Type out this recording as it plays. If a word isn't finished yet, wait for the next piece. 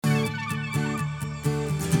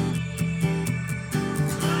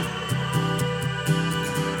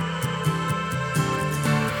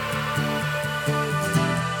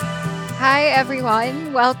Hi,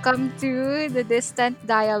 everyone. Welcome to the Distant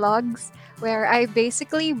Dialogues, where I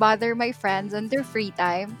basically bother my friends on their free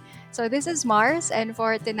time. So, this is Mars, and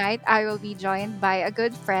for tonight, I will be joined by a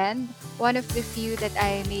good friend, one of the few that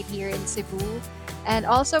I made here in Cebu, and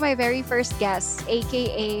also my very first guest,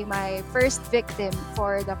 aka my first victim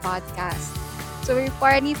for the podcast. So,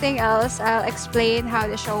 before anything else, I'll explain how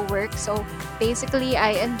the show works. So, basically,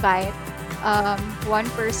 I invite one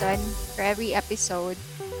person for every episode,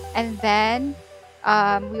 and then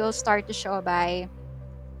we will start the show by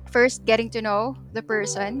first getting to know the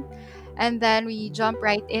person. And then we jump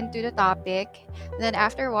right into the topic. Then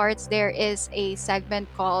afterwards, there is a segment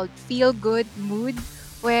called Feel Good Mood,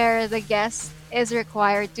 where the guest is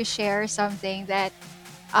required to share something that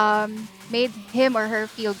made him or her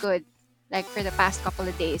feel good, like for the past couple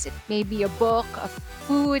of days. It may be a book, a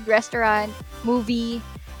food, restaurant, movie,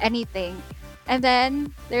 anything. And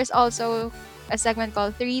then there's also a segment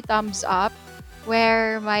called Three Thumbs Up,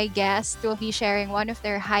 where my guest will be sharing one of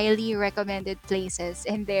their highly recommended places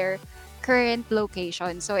in their current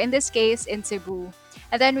location. So in this case, in Cebu.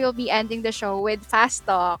 And then we'll be ending the show with Fast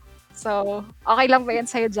Talk. So, okay lang ba yan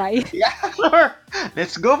sa'yo, Jai? Yeah, sure.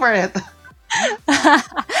 Let's go for it.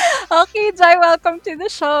 Okay, Jai, welcome to the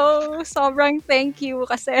show. Sobrang thank you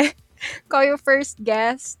kasi ko yung first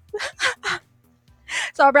guest.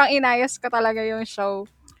 Sobrang inayos ko talaga yung show.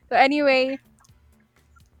 So anyway,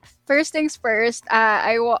 first things first,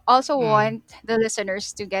 also Mm. want the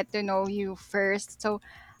listeners to get to know you first. So,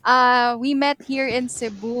 we met here in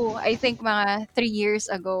Cebu, I think mga 3 years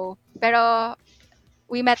ago. Pero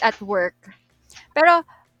we met at work. Pero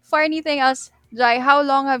for anything else, Jai, how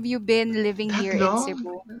long have you been living That here in long?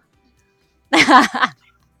 Cebu?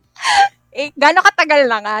 Gaano katagal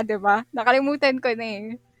na nga, 'di ba? Nakalimutan ko na,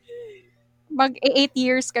 eh. Mag-8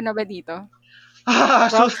 years ka na ba dito?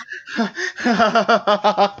 So Well,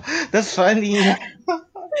 that's funny.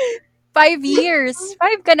 5 years.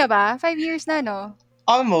 5 ka na ba? 5 years na, 'no?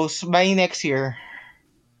 Almost by next year.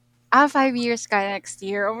 5 years ka next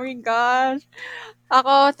year. Oh my gosh.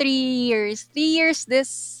 Ako, 3 years. 3 years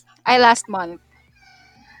last month.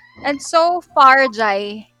 And so far,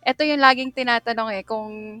 Jai, eto yung laging tinatanong,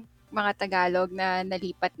 kung mga Tagalog na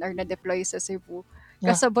nalipat or na-deploy sa Cebu,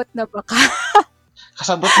 Yeah. kasabot na ba ka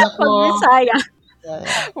Kasabot na ko. pag Bisaya? Yeah,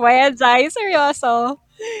 yeah. Well, Jai, seryoso.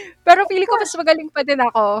 Pero feeling ko mas magaling pa din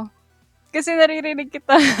ako. Kasi naririnig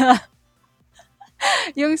kita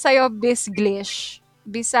yung sa'yo Bisglish.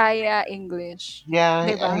 Bisaya English. Yeah,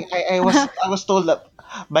 'Di ba? I was told that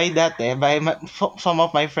by some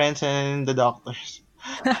of my friends and the doctors.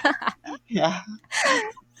 Yeah.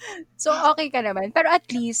 So, okay ka naman. Pero at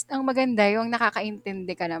least, ang maganda yung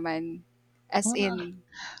nakakaintindi ka naman. As in,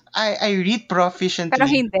 I read pero proficiently.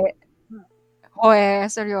 hindi. O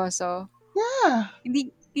seryoso. Yeah.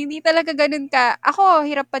 Hindi hindi talaga gano'n ka ako,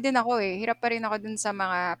 hirap pa din ako, eh. Hirap pa rin ako dun sa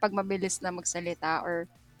mga 'pag mabilis na magsalita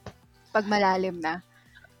or 'pag malalim na.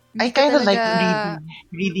 I Hindi ko kind of talaga like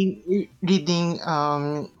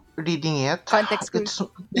reading it. context clues.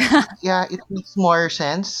 Yeah, it makes more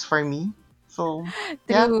sense for me. So,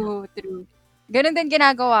 yeah. True, true. Gano'n din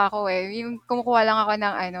ginagawa ko, eh. Yung kumukuha lang ako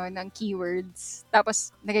ng ano, ng keywords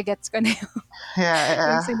tapos nage-gets ko na Yeah,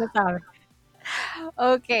 yung yeah. sinasabi.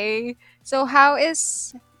 Okay. So how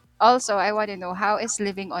is also I want to know how is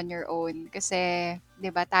living on your own? Kasi 'di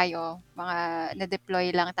ba tayo mga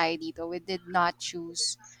na-deploy lang tayo dito. We did not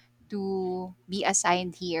choose to be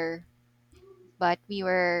assigned here, but we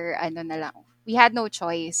were ano na lang. We had no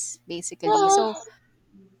choice basically. So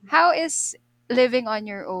Yeah. how is living on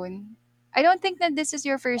your own? I don't think that this is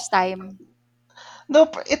your first time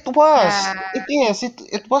Nope, it na was. It is.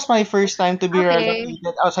 It was my first time to be okay.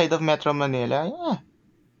 relocated outside of Metro Manila.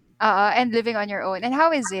 Yeah. And living on your own. And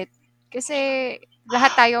how is it? Kasi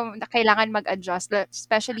lahat tayo na kailangan mag-adjust,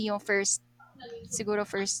 especially yung siguro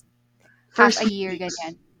first half First a few year, weeks.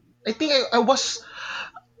 ganyan. I think I was,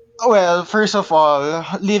 well, first of all,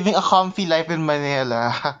 living a comfy life in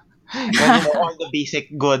Manila. When all the basic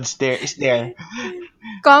goods there is there.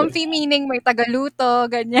 Comfy meaning may tagaluto,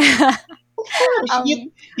 ganyan. Of course, you ang,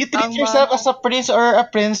 you treat ang yourself mga, as a prince or a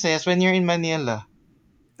princess when you're in Manila.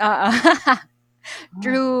 ah,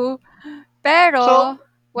 true. So, Pero,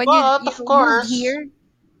 when but you of moved course, here,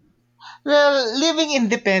 well, living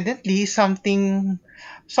independently is something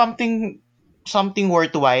something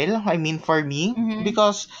worthwhile. I mean, for me, mhm,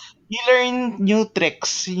 because you learn new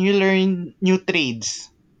tricks, you learn new trades.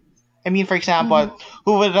 I mean, for mhm. example,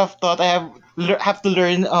 who would have thought have to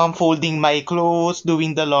learn folding my clothes,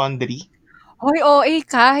 doing the laundry. Hoy, OA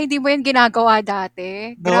ka, hindi mo yan ginagawa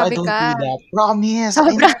dati. No, I Grabe don't ka. do that. Promise,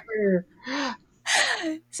 I Sobra. never.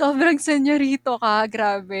 Sobrang senyorito ka,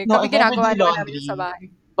 grabe. No, Kami I never do ginagawa naman namin yun sa laundry. bahay.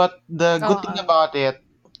 But the good thing Oo. about it,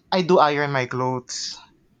 I do iron my clothes.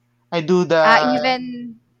 I do the Even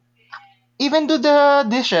even do the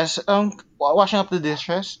dishes, washing up the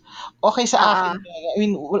dishes. Okay sa oo. akin, I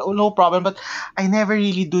mean, no problem. But I never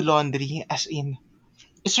really do laundry, as in.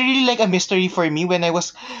 It's really like a mystery for me when I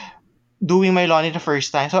was doing my laundry the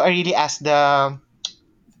first time. So I really asked the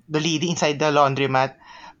lady inside the laundromat,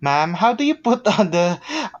 "Ma'am, how do you put on the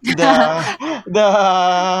the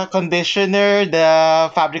conditioner, the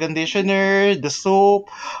fabric conditioner, the soap?"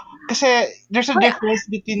 Kasi there's a Hoy, difference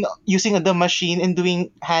between using the machine and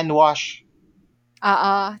doing hand wash.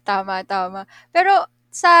 oo, tama, tama. Pero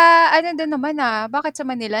sa ano din naman, bakit sa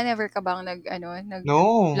Manila never ka bang nag-ano, No,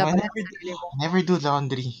 naglaba ng sarili mo? I never do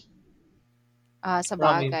laundry.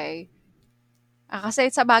 Promise. Sabagay.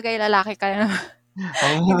 Kasi sabagay lalaki ka naman.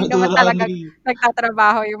 I Hindi never do naman talaga laundry.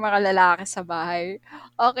 nagtatrabaho yung mga lalaki sa bahay.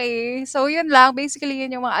 Okay, so yun lang, basically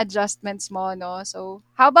yun yung mga adjustments mo 'no. So,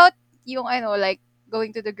 how about yung ano, like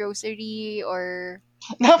going to the grocery or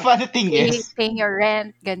The funny thing is, paying your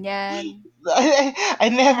rent, ganyan? I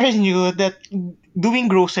never knew that doing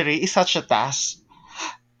grocery is such a task.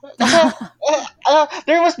 Kasi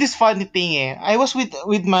there was this funny thing eh. I was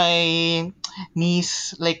with my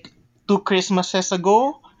niece like 2 Christmases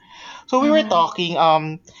ago. So we were Mhm, talking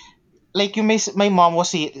like my mom was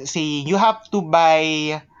saying you have to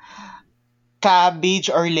buy cabbage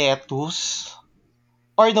or lettuce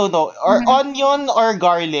or no or mhm. onion or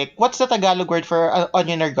garlic. What's the Tagalog word for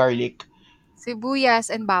onion or garlic? Sibuyas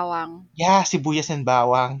and bawang. Yeah, sibuyas and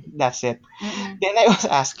bawang. That's it. Mm. Then I was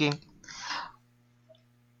asking,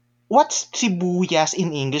 what's sibuyas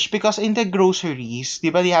in English? Because in the groceries, di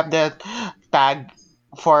ba they have that tag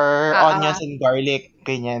for Oo, onions and garlic,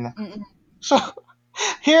 ganyan. mm. So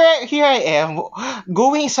here I am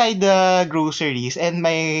going inside the groceries and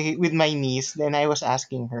my with my niece. Then I was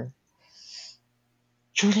asking her,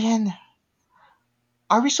 Julian,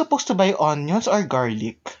 are we supposed to buy onions or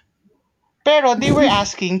garlic? Pero they were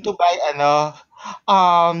asking to buy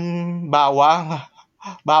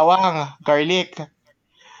bawang, garlic.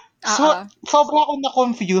 So, Oo. sobra akong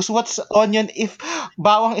na-confuse what's onion if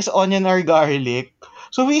bawang is onion or garlic.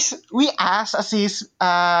 So we asked as his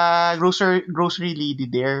grocery lady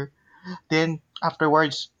there. Then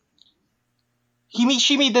afterwards,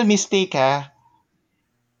 she made a mistake ha.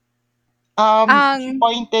 She Ang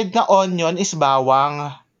pointed na onion is bawang.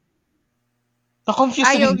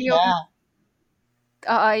 Na-confuse rin siya. yung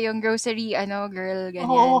yung grocery ano, girl,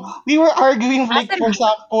 Oo, ganyan. we were arguing like Kasi for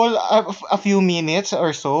example a few minutes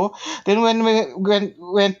or so. Then when we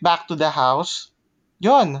went back to the house,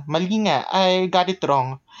 yon, mali nga. I got it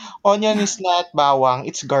wrong. Onion is not bawang,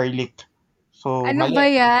 it's garlic. So, ano ba mali.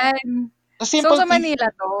 'yan? A So, simple sa thing Manila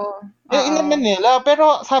 'to? in Oo. Manila.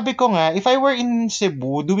 Pero sabi ko nga, if I were in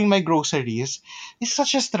Cebu doing my groceries, it's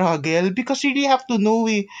such a struggle because you really have to know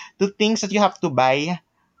the things that you have to buy.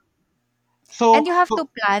 And So, you have to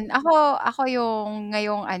plan. Ako yung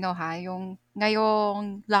ngayong ano yung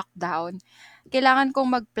ngayong lockdown, kailangan kong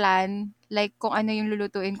mag-plan, like kung ano yung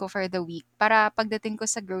lulutuin ko for the week para pagdating ko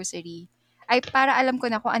sa grocery, ay para alam ko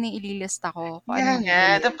na kung ano yung ililista ko, kung ano yeah, yung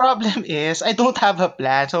yeah. The bibilhin. problem is I don't have a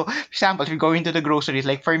plan. So, for example, if you're going to the groceries,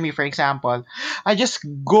 like for me, for example, I just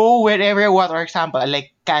go wherever I want. For example,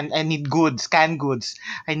 I need goods, canned goods.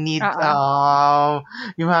 I need Oo.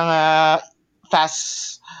 yung mga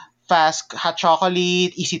fast fast hot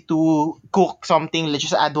chocolate, easy to cook something, let's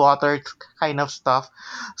just add water kind of stuff.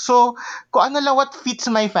 So, kung ano lang what fits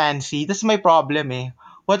my fancy, that's my problem eh.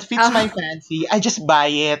 What fits my Oo. fancy, I just buy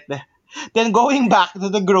it. Then going back the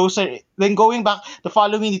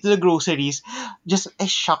following day to the groceries, just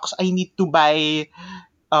shucks, I need to buy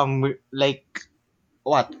like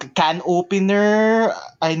what can opener.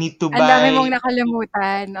 I need to Ang dami buy mong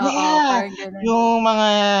nakalimutan, oo, yeah parang gano'n. yung mga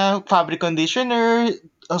fabric conditioner,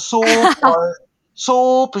 soap or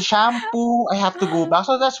soap, shampoo. I have to go back.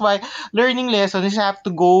 So that's why learning lesson is have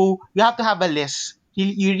to go. You have to have a list.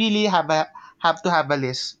 You really have to have a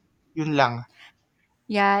list. Yun lang.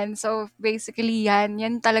 'Yan, so basically 'yan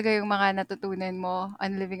talaga yung mga natutunan mo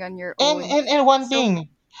on living on your own. And one So thing,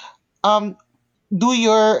 um do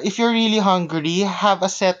your if you're really hungry, have a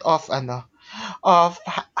set of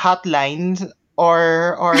hotlines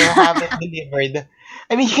or have it delivered.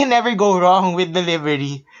 I mean, you can never go wrong with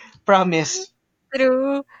delivery. Promise.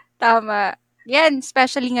 true, tama. 'Yan,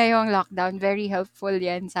 especially ngayong lockdown, very helpful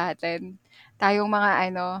 'yan sa sa'tin. Tayong mga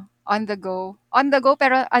ano, on the go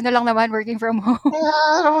pero ano lang naman, working from home.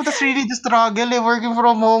 Yeah, no, that's really the struggle working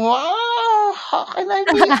from home. Ah, how can I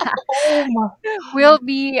be at home? Will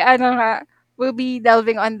be ano nga, we'll be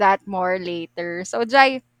delving on that more later. So,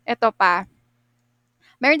 Jai, eto pa.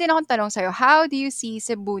 Meron din akong tanong sa'yo. How do you see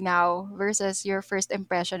Cebu now versus your first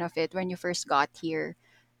impression of it when you first got here?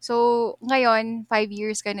 So, ngayon, 5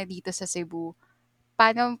 years ka na dito sa Cebu.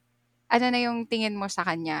 Paano, ano na yung tingin mo sa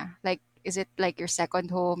kanya? Like, is it like your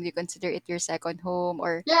second home? Do you consider it your second home?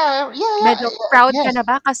 Or Yeah, yeah, yeah, medyo proud ka yes. na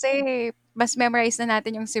ba? Kasi mas memorize na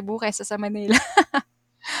natin yung Cebu kaysa sa Manila.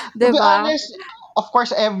 To 'Di be ba? honest, of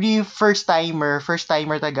course, every first timer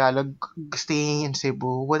Tagalog staying in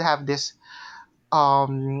Cebu would have this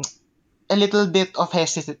um a little bit of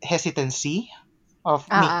hesitancy of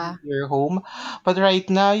Oo. making it your home. But right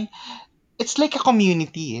now, it's like a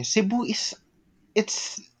community. Cebu is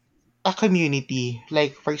it's a community.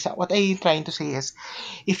 Like for example, what I'm trying to say is,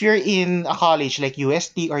 if you're in a college like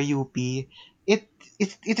UST or UP, it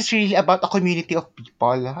it is really about a community of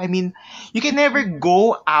people. I mean, you can never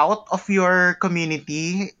go out of your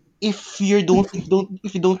community if you don't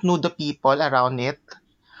know the people around it.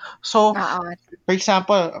 So, Oo. for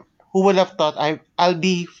example, who would have thought I'll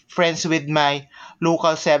be friends with my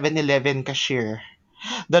local 7-Eleven cashier,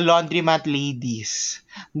 the laundromat ladies,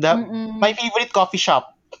 the my Mm. favorite coffee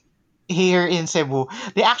shop here in Cebu.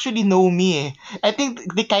 They actually know me. I think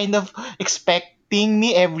they kind of expecting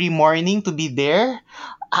me every morning to be there,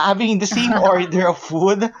 having the same order of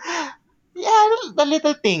food. Yeah, the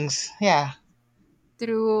little things. Yeah.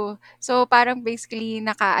 True. So, parang basically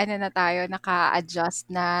naka-ano na tayo, naka-adjust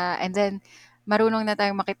na and then marunong na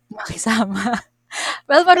tayong makisama.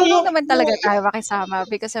 Well, No, marunong naman talaga tayo makisama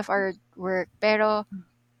because of our work. Pero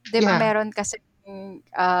 'di ba yeah. meron kasing,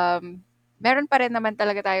 meron pa rin naman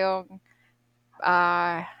talaga tayong,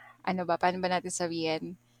 ah, ano ba, paano ba natin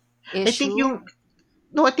sabihin, I think issue? yung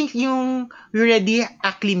No, I think yung we already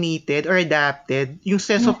acclimated or adapted, yung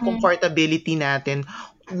sense of Mm. comfortability natin,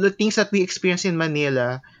 the things that we experience in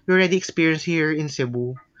Manila, we already experience here in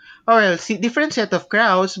Cebu. Or else, different set of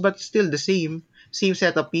crowds, but still the same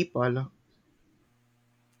set of people.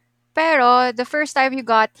 Pero the first time you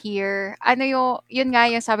got here, ano yun nga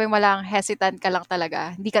yung sabi mo lang hesitant ka lang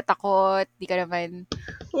talaga, hindi ka takot, hindi ka naman,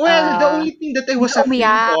 Well, ah, hindi ka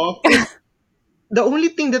umiyak? the only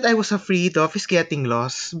thing that I was afraid of is getting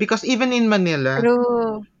lost. Because even in Manila,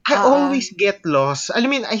 True. I Oo. always get lost. I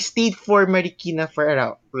mean, I stayed for Marikina for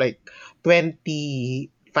around like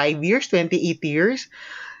 25 years, 28 years.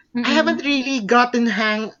 I Mm. haven't really gotten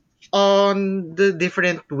hang on the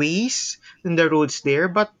different ways in the roads there,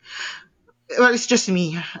 but well, it's just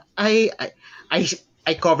me. I I I,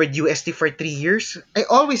 I covered UST for 3 years. I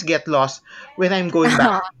always get lost when I'm going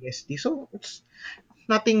back to UST, so it's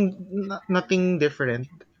nothing different.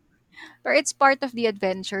 Pero it's part of the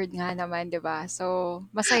adventure nga naman, 'di ba? So,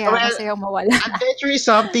 masaya, Well, masayang mawala. adventure is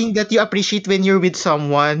something that you appreciate when you're with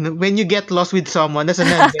someone. When you get lost with someone, that's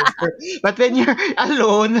an adventure. But when you're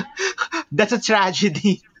alone, that's a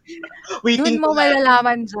tragedy Dun waiting to mo happen.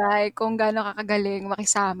 malalaman, Jai, kung gaano ka kagaling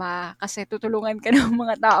makisama kasi tutulungan ka ng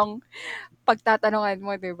mga taong pagtatanungan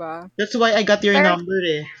mo, 'di ba? That's why I got your Pero number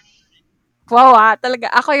eh. wow,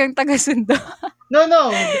 talaga ako yung taga-sundo. No,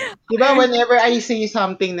 no. Di ba, whenever I say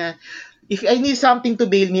something na, if I need something to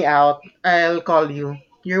bail me out, I'll call you.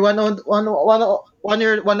 You're one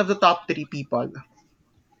of the top three people.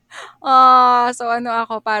 So ano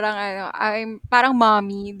ako, parang ano, I'm parang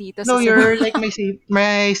mommy dito sa No, Cebu. you're like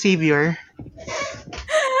my savior.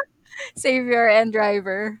 Savior and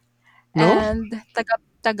driver. No? And taga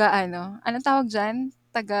taga ano, anong tawag diyan?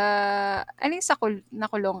 Ano yung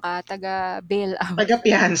nakulong ka, taga bail out.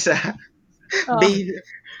 Taga-piyansa. Oo. Bail.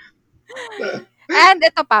 And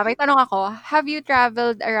ito pa, may tanong ako, have you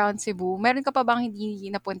traveled around Cebu? Meron ka pa bang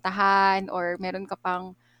hindi napuntahan or meron ka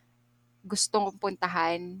pang gustong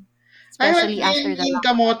puntahan? I have Especially been after the in lockdown.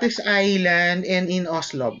 Camotes Island and in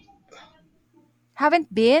Oslo.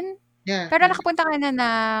 Haven't been? Yeah. Pero nakapunta ka na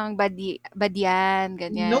ng Badian, Nope.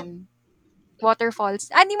 ganyan.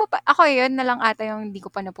 Waterfalls. Hindi mo pa, ako yun na lang ata yung hindi ko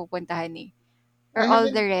pa napupuntahan eh. Or I all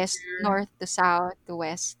haven't the been rest, there. north to south to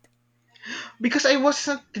west. Because I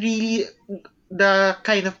wasn't really the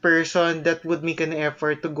kind of person that would make an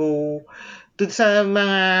effort to go to sa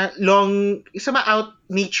mga out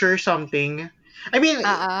nature something. I mean,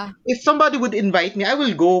 Ah, if somebody would invite me, I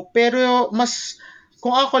will go. Pero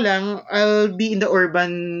kung ako lang, I'll be in the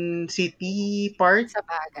urban city part. sa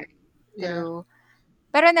bagay. Yeah. True.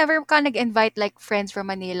 Pero never ka nag-invite like friends from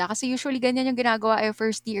Manila? Kasi usually ganyan yung ginagawa ay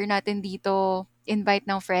first year natin dito. Invite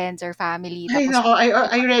ng friends or family. Ay, Tapos nako, I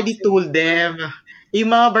pupunta ng already Cebu. told them. Yung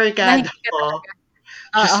mga Na barkada hindi ka ko, talaga.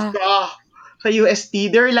 Diyos Oo. ko, sa UST,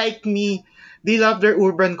 they're like me. They love their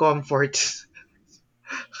urban comforts.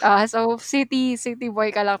 So city boy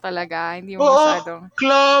ka lang talaga, hindi mo Oo, masyadong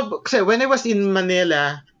club. Kasi when I was in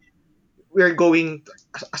Manila, we're going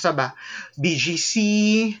sa ba? BGC,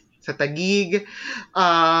 sa Taguig,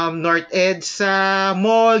 North EDSA,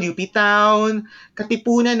 Mall, UP Town,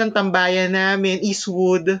 Katipunan ng tambayan namin,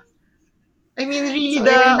 Eastwood. I mean, really so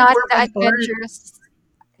the urban part.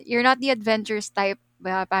 you're not the adventurous type,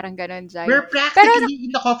 parang gano'n, Jai. We're Pero practically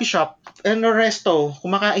in the coffee shop and a resto.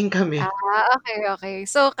 Kumakain kami. okey, okey.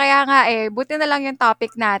 So kaya nga, buti na lang yung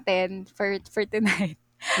topic natin for tonight.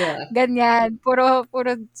 Yeah. Ganyan, puro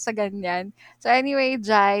puro sa ganyan. So anyway,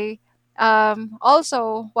 Jai,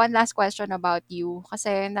 also one last question about you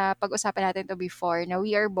kasi napag-usapan natin 'to before na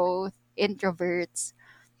we are both introverts.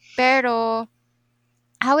 Pero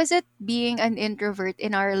how is it being an introvert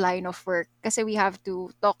in our line of work? Kasi we have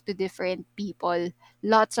to talk to different people,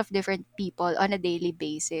 lots of different people on a daily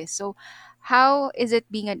basis. So how is it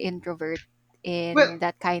being an introvert Well, in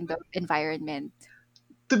that kind of environment?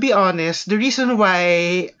 to be honest, the reason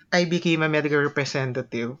why I became a medical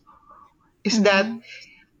representative is that Mhm.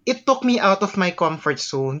 it took me out of my comfort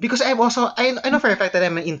zone because I know for a fact that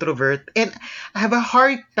I'm an introvert and I have a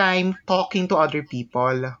hard time talking to other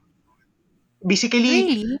people. Basically,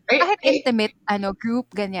 Really? I, Kahit I intimate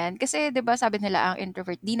group ganyan? Kasi 'di ba sabi nila ang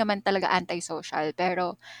introvert 'di naman talaga antisocial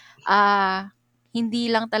pero, ah, hindi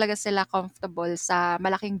lang talaga sila comfortable sa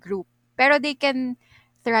malaking group. Pero they can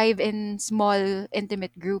thrive in small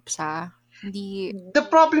intimate groups, Hindi the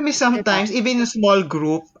problem is 'di ba? sometimes even in a small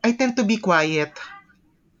group, I tend to be quiet.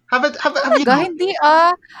 Have you Talaga? Hindi, noticed?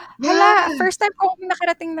 Hala, Yeah. first time ko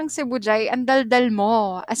nakarating ng Cebu, Jay, ang daldal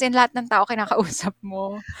mo. As in lahat ng tao kinakausap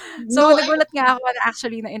mo. So No, nagulat nga ako na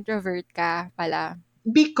actually na introvert ka pala.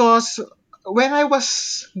 because when I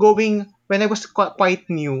was quite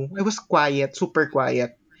new, I was quiet, super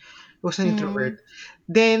quiet. I was an Hmm, introvert.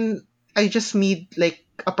 Then I just made like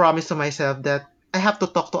a promise to myself that I have to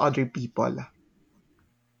talk to other people.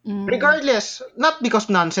 hmm. Regardless, not because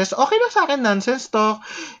nonsense. Okay lang sa akin nonsense talk,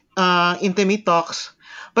 intimate talks,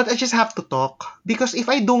 but I just have to talk because if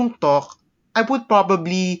I don't talk, I would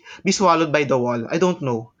probably be swallowed by the wall. I don't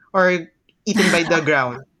know, or eaten by the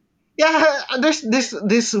ground. Yeah, there's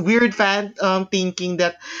this weird fan thinking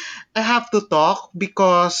that I have to talk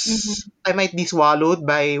because Mhm, I might be swallowed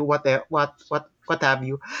by what have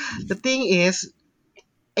you. The thing is,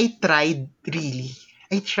 I tried really.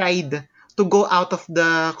 I tried to go out of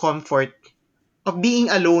the comfort of being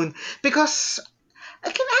alone because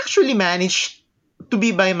I can actually manage to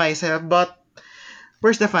be by myself, but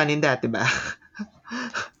where's the fun in that, diba?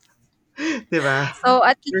 diba? so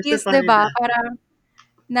at Where's the least fun 'di in ba that? parang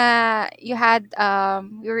na you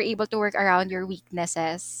were able to work around your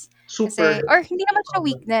weaknesses. Super. Kasi or hindi naman siya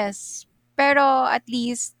weakness, pero at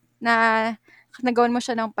least nagawan mo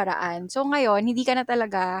siya ng paraan. So ngayon hindi ka na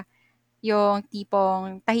talaga yung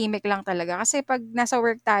tipong tahimik lang talaga. Kasi 'pag nasa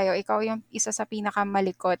work tayo, ikaw yung isa sa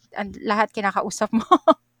pinakamalikot and lahat kinakausap mo.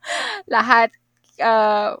 Lahat,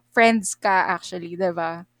 friends ka actually, 'di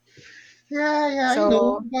ba? Yeah, I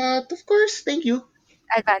know. So But of course, thank you.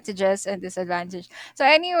 advantages and disadvantage. So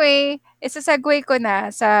anyway, isa-segue ko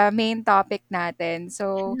na sa main topic natin.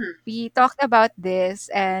 So, Sure. we talked about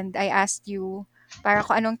this and I asked you para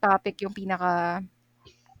kung anong topic yung pinaka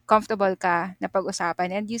comfortable ka na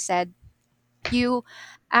pag-usapan and you said you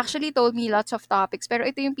actually told me lots of topics pero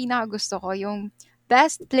ito yung pinakagusto ko, yung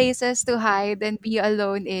best places to hide and be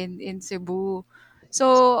alone in Cebu.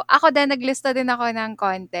 So, ako din naglista din ako ng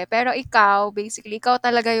konti pero ikaw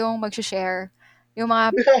talaga yung magse-share yung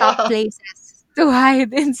mga top places to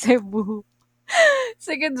hide in Cebu.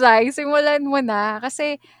 Sige, Jai, simulan mo na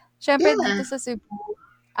kasi siyempre yeah. dito sa Cebu,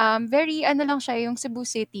 very ano lang siya yung Cebu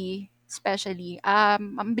City especially,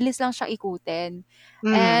 ang bilis lang siya ikutin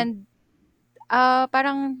Mm. and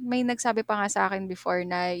parang may nagsabi pa nga sa'kin before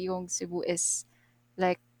na yung Cebu is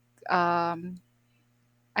like, um,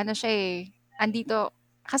 ano siya, andito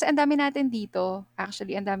kasi ang dami natin dito,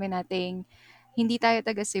 actually ang dami nating hindi tayo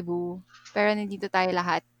taga Cebu, pero nandito tayo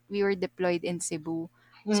lahat. We were deployed in Cebu.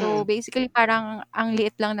 So, Mm. basically parang ang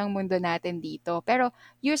liit lang ng mundo natin dito. Pero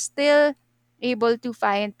you're still able to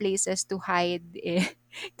find places to hide,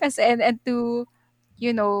 kasi and to,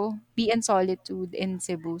 be in solitude in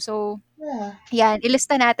Cebu. So, Yeah. 'yan,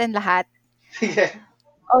 ilista natin lahat. Sige.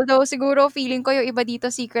 Although siguro feeling ko yung iba dito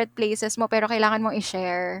secret places mo pero kailangan mong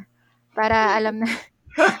i-share para alam na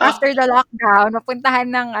after the lockdown mapuntahan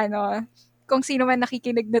ng kung sino man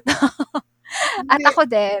nakikinig nito at Hindi. ako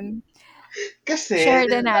din, Kasi, share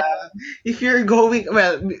din diba, natin. if you're going,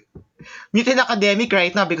 well, muted academic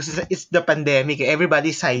right now because it's the pandemic.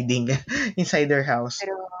 Everybody's hiding inside their house.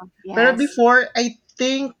 Pero Pero yes. before, I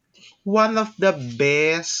think, one of the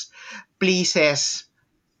best places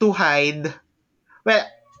to hide. Well,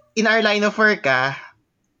 in our line of work,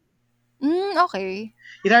 Okay.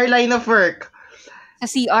 in our line of work, Sa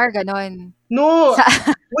CR, gano'n. no, Sa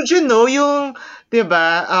would you know yung, 'di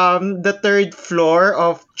ba, the third floor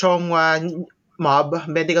of Chongwa Mob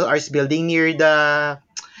Medical Arts Building near the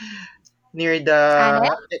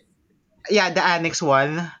annex? yeah, the annex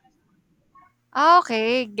one.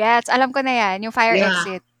 Okay, gets. Alam ko na 'yan, yung fire Yeah,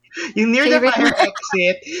 exit. yung near the Favorite mo. fire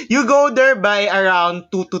exit, you go there by around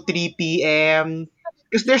 2 to 3 p.m.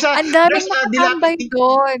 Because Ang daming there's a nakatambay dilapidated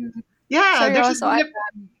doon. yeah, Seryoso, ang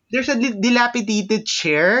dami. there's a dilapidated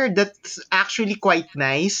chair that's actually quite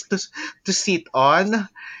nice to sit on.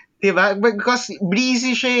 'Di ba? Because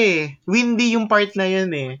breezy siya eh. Windy yung part na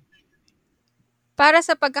yun eh. Para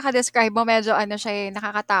sa pagkaka-describe mo medyo ano siya, eh,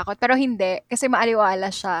 nakakatakot, pero hindi, kasi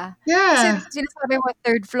maaliwalas siya. Kasi Yeah. sinasabi mo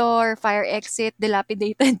third floor, fire exit,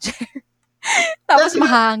 dilapidated chair, tapos That's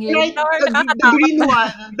mahangin. right. Ay, The nakakatakot green na.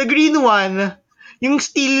 one. The green one. Yung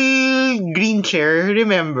steel green chair,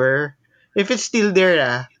 remember? If it's still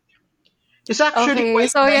there it's actually Okay,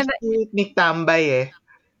 quite so nice to make tambay eh.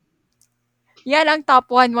 yan ang top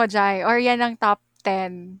 1 mo, Jai, or yan ang top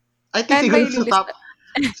 10? I think Saan ba siguro ililista?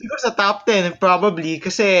 sa top 10 probably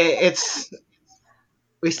kasi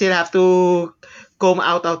we still have to comb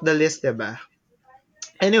out the list, diba?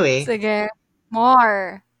 Anyway, Sige,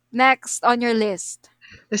 more. Next on your list.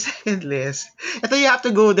 the second list. Ito you have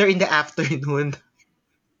to go there in the afternoon.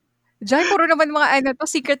 Diyan puro naman mga ano 'to,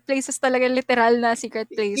 secret places talaga, literal na secret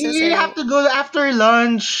places, You have eh. to go after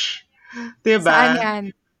lunch. Saan Diba? 'yan?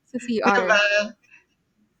 Sa CR? Diba?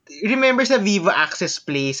 Remember sa Vivo Access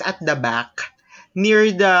Place at the back?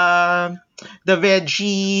 Near the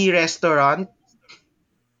veggie restaurant?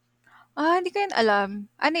 Hindi ko 'yan alam.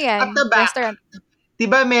 Ano 'yan, At the back. restaurant?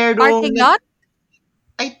 Diba merong Parking lot?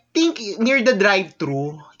 I think near the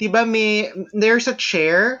drive-thru, 'di ba there's a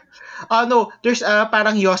chair? No, there's a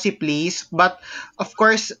parang Yossi place, but of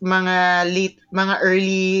course mga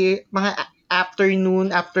early,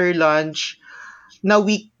 afternoon after lunch na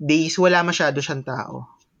weekdays wala masyado siyang tao.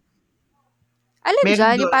 Alin Meron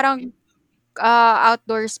diyan, yung doon. parang,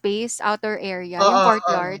 outdoor space, outdoor area, yung Oo,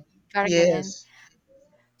 courtyard, parang yes. ganyan.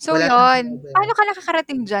 So Wala siyang tao yun, doon. paano ka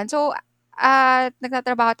nakakarating diyan? So,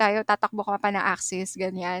 nagtatrabaho tayo, tatakbo ka pa ng Axis,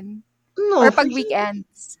 ganyan? No, Or for 'pag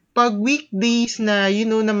weekends? pag weekdays na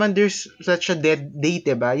naman there's such a dead day,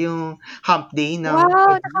 'di ba? Yung hump day ng Wow,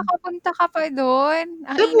 Cebu. nakakapunta ka pa dun,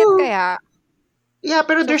 ang init Cebu. kaya? Yeah,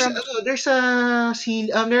 pero So from there's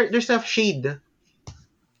a shade.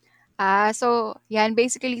 so yan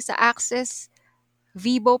basically sa Axis,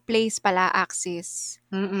 Vivo Place pala, Axis.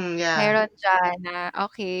 Mm, yeah. Meron diyan na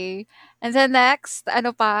okey. And then next,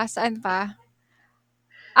 ano pa, saan pa?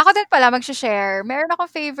 Ako din pala magshe-share. Meron akong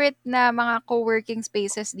favorite na mga co-working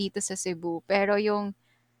spaces dito sa Cebu, pero yung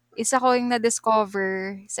isa ko yung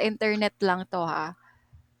na-discover sa internet lang 'to, ha.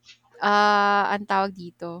 Anong tawag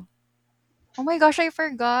dito? Oh my gosh, I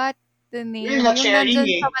forgot the You're name. not Yung sharing nandun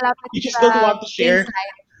eh. sa malapit You just don't sa want to share.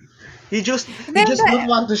 Bayside. Hindi, You hindi. just don't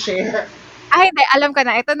want to share. Hindi, alam ko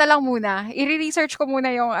na. Ito na lang muna. Ire-research ko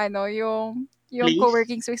muna yung ano, yung Please.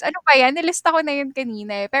 co-working space. Ano ba yan? Nilista ko na yun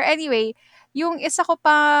kanina, eh. Pero anyway, yung isa ko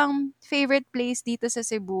pang favorite place dito sa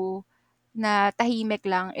Cebu na tahimik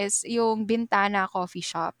lang is yung Bintana Coffee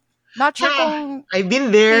Shop. Not sure Yeah, kung I've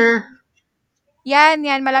been fav- there. yan.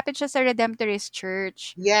 Malapit siya sa Redemptorist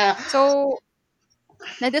Church. Yeah. So,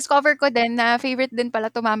 na-discover ko din na favorite din pala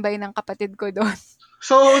tumambay ng kapatid ko doon.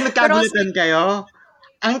 So, Pero kasi, nagkagulatan kayo?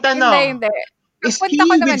 Ang hindi, tanong, hindi. is Pagpunta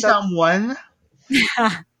ko he with naman doon, someone?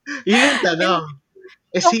 Yun yung tanong.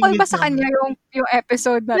 Is he tungkol ba with sa kanya someone? yung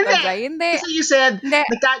episode na 'to, Hindi. Jai? Hindi, Kasi you said, hindi.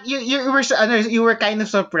 you were kind of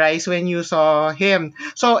surprised when you saw him.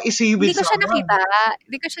 So, is he Hindi with ko siya nakita. someone?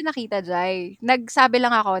 Hindi ko siya nakita, Jai.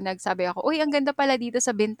 Nagsabi ako, "Uy, ang ganda pala dito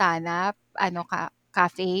sa Bintana, ano,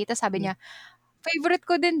 cafe." Tapos sabi niya, "Favorite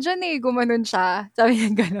ko din diyan, eh." Gumanon siya. Sabi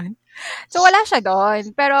niya gano'n. So, wala siya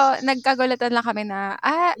do'n. Pero nagkagulatan lang kami na,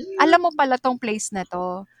 alam mo pala 'tong place na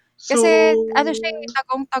 'to. Kasi ano siya, eh, So,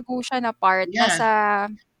 tagong-tago siya na part. yeah. Nasa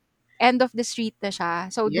end of the street na siya.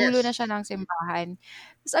 So, dulo na Yes. siya ng simbahan.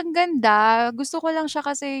 Ta's ang ganda, gusto ko lang siya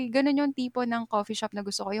kasi gano'n yung tipo ng coffee shop na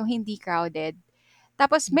gusto ko, yung hindi crowded.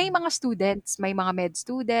 Tapos may mga students, may mga med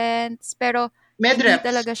students, pero hindi Medreps.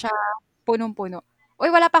 talaga siya punong-puno. Uy,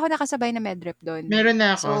 wala pa akong nakasabay na medrep do'n. Meron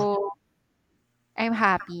na ako. So, I'm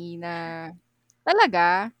happy na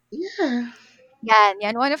talaga, Yeah.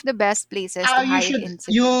 yan, one of the best places to hide in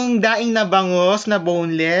Cebu. Yung daing na bangos, na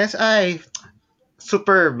boneless, ay,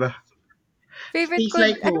 superb. Favorite Tastes ko,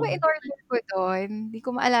 like ano ba home. in-order ko do'n? Di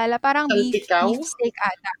ko maalala, parang beef Salpikaw? beef steak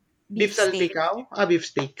ata. Beef Beef steak. salpikaw? Ah, beef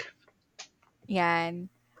steak. Yan.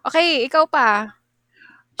 Okay, ikaw pa.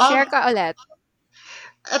 Share Ah, ka ulit.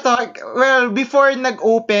 eto, well, before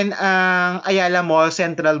nag-open ang Ayala Mall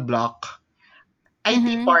Central Block, IT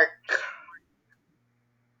Mhm. Park.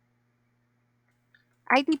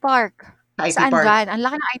 IT Park. IT Saan Park. diyan? Ang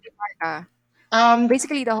laki ng IT Park, ah. Um,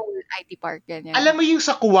 Basically, the whole IT Park, alam ganyan. mo yung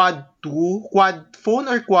sa Quad 2, Quad Phone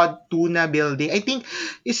or Quad 2 na building? I think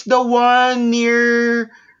it's the one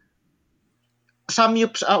near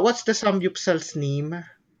Samyups, what's the Samyupsal's name?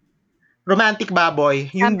 Romantic Baboy,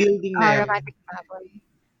 yung building na yan. Romantic Baboy.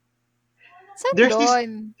 Saan There's this, dun?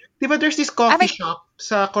 di ba there's this Ah, coffee may shop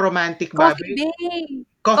sa Romantic Coffee Baboy? Bay.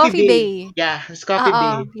 Coffee Coffee Bay. Bay. Yeah, it's Coffee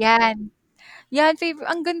Oo, Bay. yan. Yan,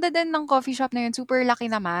 ang ganda din ng coffee shop na yun. Super laki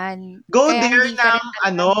naman. Go Kaya there hindi ka ng rin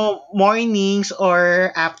talaga. mornings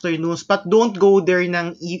or afternoons, but don't go there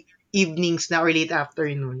ng evenings na or late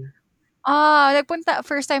afternoon.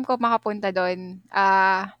 First time ko makapunta doon.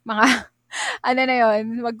 Mga, ano na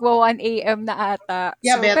yun, magwa 1 AM na ata.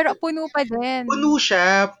 Yeah, So, bet pero puno pa din. puno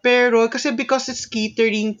siya, pero kasi because it's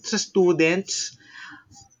catering sa students,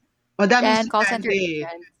 madaming Yan, call center estudyante.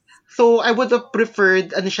 agent. So, I would have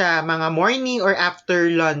preferred, ano siya, mga morning or after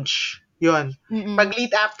lunch. Yon. Pag Mm.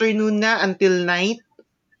 late afternoon na until night,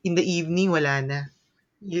 in the evening, wala na.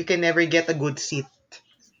 You can never get a good seat.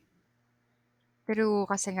 True,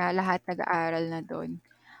 kasi nga lahat nag-aaral na doon.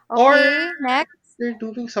 Or Okay, next. they're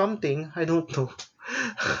doing something. I don't know.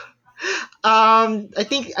 I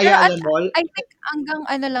think Pero Ayala Mall. I think hanggang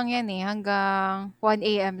ano lang yan eh, hanggang 1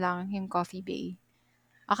 AM lang yung Coffee Bay.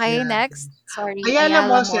 Okay, Yeah. next. Sorry, Ayala Ayala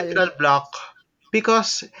Mall Mall. Central Block.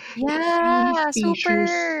 Because it's really Yeah,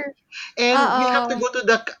 spacious. super. And you have to Oo. go to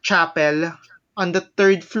the chapel on the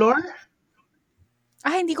third floor.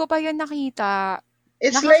 Hindi ko pa yun nakita.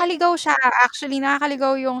 It's like Nakakaligaw siya. Actually,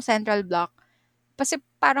 nakakaligaw yung Central Block. Kasi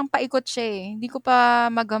parang paikot siya eh. Hindi ko pa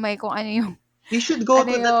magamay kung ano yung, you should go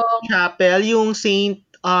ano to the yung, chapel, yung Saint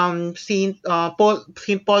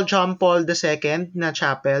Paul John Paul II na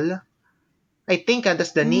chapel. I think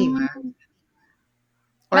that's the name. mm,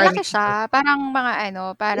 Or I malaki mean, siya. Parang mga ano,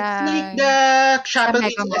 it's like the parang sa chapel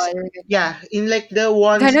Mega is Mall. Ganyan. yeah, in like the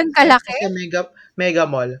ones Ganun in kalaki? sa mega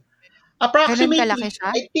mall. Ganun kalaki Approximately, siya?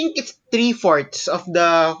 I think it's three-fourths of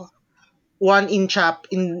the one in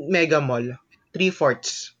mega mall.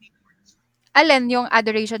 Three-fourths. Alin, yung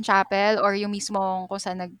Adoration Chapel or yung mismong kung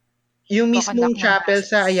saan Yung mismong nagko-conduct ng chapel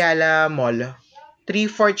sa masses? Ayala Mall.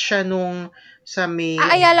 Three-fourths siya nung sa may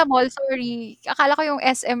Ayala Mall, sorry. Akala ko yung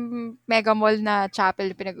SM Mega Mall na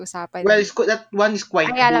chapel yung pinag-usapan well, eh. that one is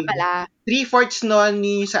quite Ayala big. pala. Three-fourths nun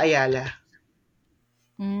yung sa Ayala.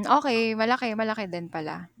 Okay, malaki, malaki din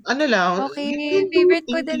pala. Ano lang, Okay, you can do favorite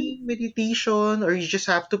ko din. thinking, meditation, or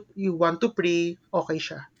you want to pray, okay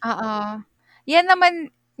siya. Oo. Yan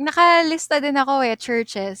naman, nakalista din ako eh,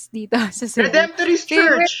 churches dito sa Cebu. Redemptorist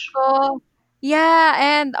Favorite Church! ko, yeah,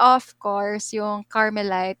 and of course, yung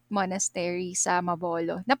Carmelite Monastery sa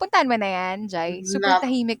Mabolo. Napuntahan mo na yan, Jai? Super Not,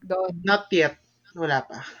 tahimik doon. not yet. Wala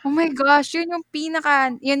pa. Oh my gosh, yun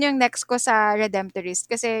yung next ko sa Redemptorist.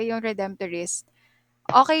 Kasi yung Redemptorist,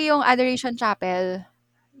 okay yung Adoration Chapel.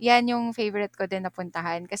 Yan yung favorite ko din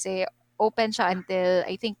napuntahan. Kasi open siya until,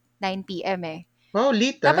 I think, 9 PM eh. Wow,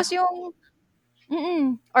 late ah. Tapos yung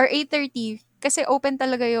or 8:30 kasi open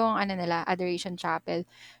talaga yung ano nila, Adoration Chapel.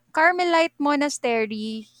 Carmelite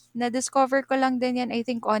Monastery, na-discover ko lang din yan I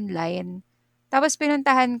think online. Tapos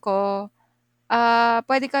pinuntahan ko,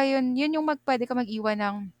 puwede ka yun yung puwede ka mag-iwan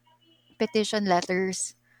ng petition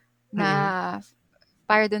letters Mm-mm. na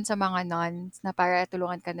para dun sa mga nuns na para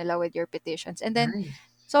tulungan ka nila with your petitions. And then Nice.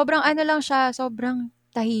 sobrang ano lang siya, sobrang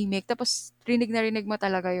tahimik tapos rinig na rinig mo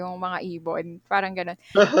talaga yung mga ibon, parang gano'n.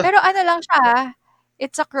 Pero ano lang siya,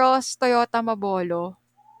 it's across Toyota Mabolo.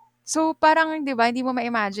 So, parang 'di ba, hindi mo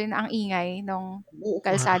ma-imagine ang ingay nung Oo nga.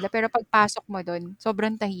 kalsada pero pagpasok mo dun,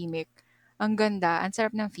 sobrang tahimik. Ang ganda, ang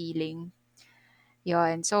sarap ng feeling.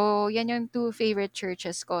 Yon. So, yan yung two favorite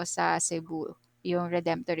churches ko sa Cebu, yung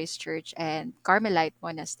Redemptorist Church and Carmelite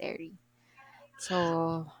Monastery.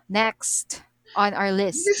 So, next on our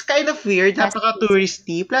This is list, kind of weird, best places.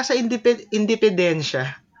 napaka-touristy. Plaza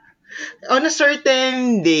Independencia. On a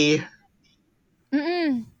certain day,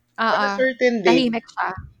 Mm, on a oo, certain day, tahimik siya.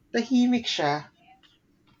 tahimik siya.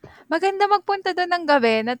 Maganda magpunta dun ng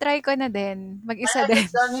gabi, na-try ko na din, I mag-isa din.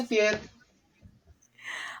 haven't done it yet.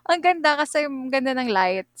 Ang ganda kasi ang ganda ng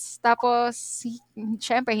lights, tapos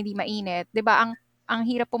siyempre hindi mainit, 'di ba ang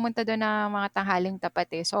hirap pumunta dun ng mga tanghaling tapat,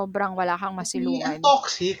 eh, sobrang wala kang Actually, ang masilungan.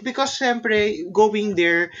 toxic because syempre, going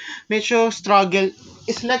there, medyo struggle.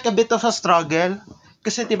 It's like a bit of a struggle.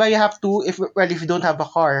 Kasi, di ba, you have to, if you don't have a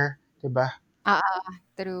car, di ba? Oo,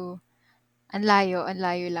 true. Ang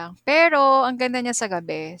layo lang. Pero ang ganda niya sa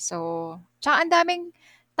gabi. So, tsaka ang daming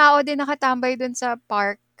tao din nakatambay dun sa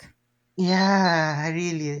park, Yeah, 'di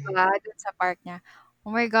really. ba? Dun sa park niya. Oh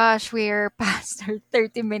my gosh, we're past our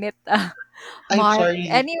 30-minute I'm mark. sorry.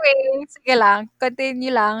 Anyway, sige lang, continue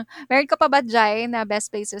lang. Meron ka pa ba diyan na best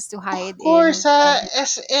places to Of hide course, in sa any.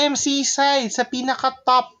 SM side, sa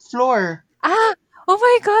pinaka-top floor. Ah! Oh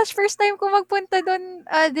my gosh, first time ko magpunta dun,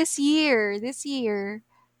 this year,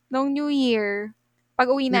 nung New Year.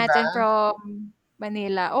 Pag-uwi Di ba? natin from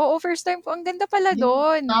Manila. Oo, first time ko. Ang ganda pala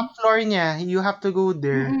Yung top dun. floor niya, you have to go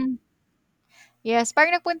there. Mm. Yes,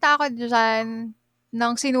 parang nagpunta ako diyan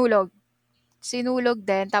ng Sinulog. Sinulog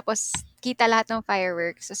din tapos kita lahat ng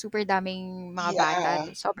fireworks. So, super daming mga bata,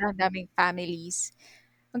 Yeah. sobrang daming families.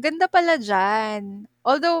 Ang ganda pala diyan.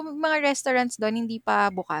 Although mga restaurants dun hindi pa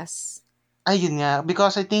bukas. Ayun nga,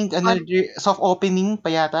 because I think ano, On soft opening pa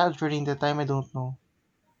yata during the time, I don't know.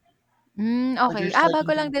 Or okey. they're Bago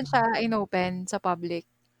starting to lang din open. siya inopen sa public.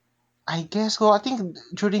 I guess so. I think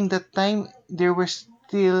during that time, they were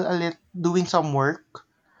still doing some work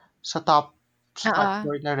sa top Oo.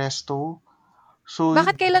 floor na resto. So,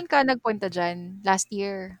 Bakit kailan ka nagpunta diyan? Last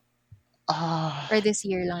year ah, or this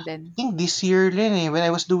year lang I din? think this year rin eh, when I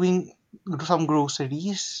was doing some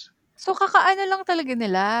groceries. So, kakaano lang talaga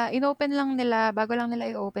nila, inopen lang nila, bago lang nila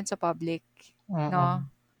i-open sa public, 'no? Mm.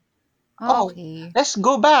 Oh, Okay. let's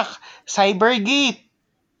go back. Cybergate,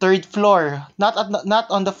 third floor. Not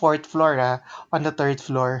on the fourth floor, on the third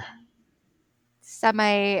floor. Sa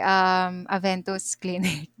may, Aventus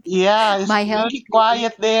Clinic, Yeah, it's My Health really Clinic.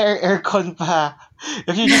 quiet there, aircon pa.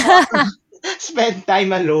 If you just want to spend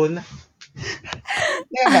time alone,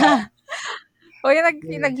 diba? O yung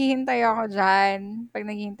naghihintay ako diyan, 'pag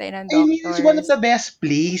naghihintay ng I mean, it's one of doctors. the best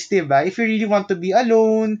place, diba? If you really want to be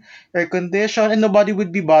alone, air conditioned, and nobody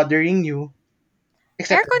would be bothering you,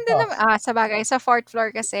 except for the Aircon din naman boss. sabagay sa 4th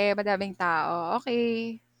floor kasi madaming tao.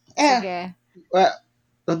 Okay, Eh, sige. well,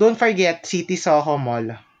 don't forget City Soho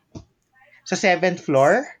Mall. Sa seventh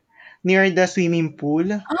floor, near the swimming pool.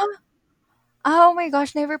 Ah, oh my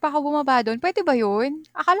gosh, never pa ako bumaba dun. Puwede ba yun?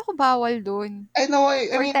 Akala ko bawal dun, I know, I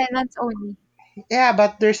for mean, tenants only. yeah,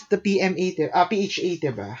 but there's the PMA, PH8,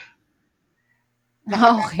 diba?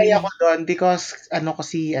 Nakatambay ako Okay. doon because ano ko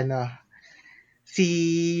si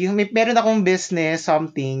meron akong business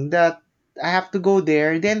something that I have to go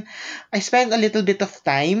there. Then I spend a little bit of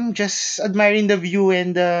time just admiring the view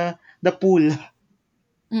and the pool.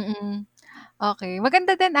 Mm. Okay.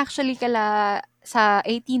 Maganda din actually sa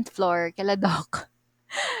 18th floor kila Doc.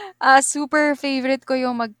 Super favorite ko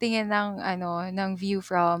yung magtingin ng ano, ng view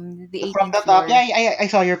from the From 18th the top, yeah, floor. I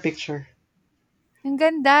saw your picture. Ang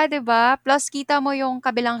ganda, 'di ba? Plus kita mo yung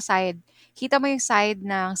kabilang side. Kita mo yung side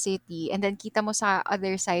ng city and then kita mo sa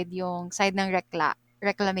other side yung side ng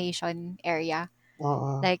reclamation area. Oo.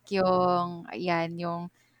 Like yung ayan, yung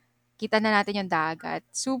kita na natin yung dagat.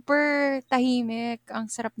 Super tahimik, ang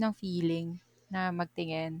sarap ng feeling na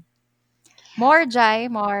magtingin. More, Jai,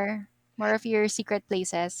 more. More of your secret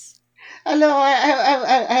places. Alam mo,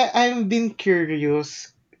 I'm been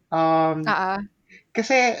curious. Um, Oo.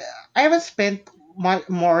 kasi I haven't spent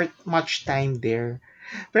much time there.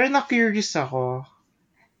 Pero na-curious ako.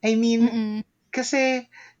 I mean, Mm. kasi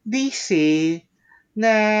they say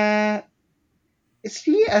na it's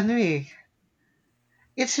really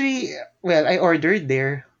it's really, well, I ordered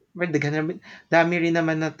there. Well, dami rin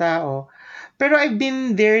naman na tao. Pero I've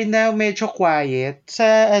been there na medyo quiet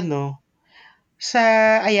sa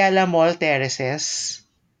Ayala Mall Terraces.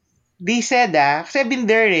 They said kasi I've been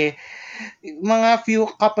there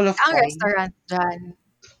mga couple of Saang times. restaurant diyan?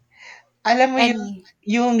 Alam mo Any?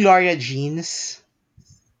 yung Gloria Jeans?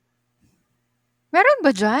 Meron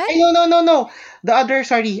ba diyan? Ay, no, no, no, no. The other,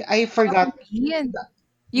 sorry, I Baka forgot. sabihin.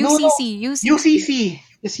 No, no. UCC. UCC.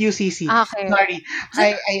 It's UCC. Okay. Sorry,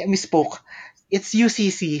 Diyan I misspoke. It's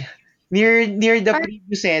UCC. Near the par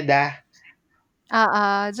Preview oo,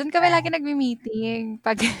 diyan kami lagi Ah, nagmi-meeting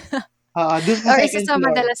 'pag dun sa or isa second sa floor.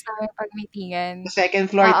 madalas naming pag-meetingan. Sa second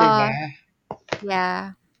floor, Oo, 'di ba?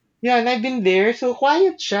 yeah, Yun, I've been there. So,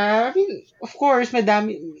 quiet siya. I mean, of course,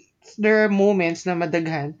 there are moments na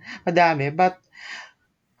madami, but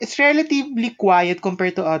it's relatively quiet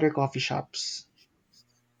compared to other coffee shops.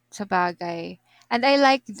 sabagay. And I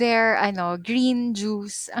like their ano, green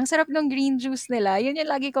juice. Ang sarap nung green juice nila. Yun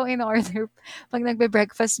yung lagi kong in-order 'pag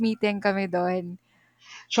nagbe-breakfast meeting kami dun.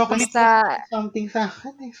 Chocolate Basta something sa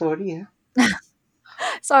akin sorry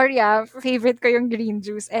sorry, favorite ko yung green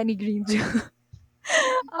juice, any green juice.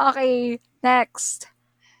 Okay, next.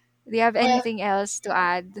 Do you have Well, anything else to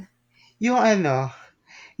add? yung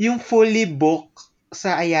yung fully booked.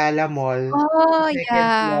 sa Ayala Mall, Oh, second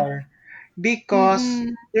yeah. floor. Because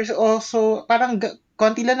Mm. there's also, parang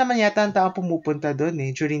konti lang naman yata ang tao pumupunta doon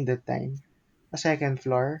eh, during that time. Sa second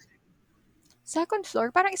floor. Second floor?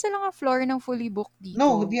 Parang isa lang ang floor ng fully booked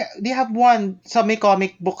No, dito. they have one sa may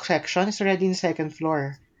comic book section. It's already in second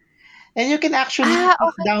floor. And you can actually Ah, sit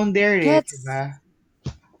okay. down there eh, Gets. diba?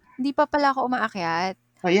 Hindi pa pala ako umaakyat.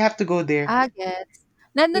 Oh, you have to go there. Ah, gets.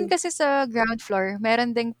 Nandun kasi sa ground floor,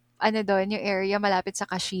 meron ding ano dun, yung area malapit sa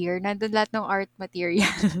cashier. Nandun lahat ng art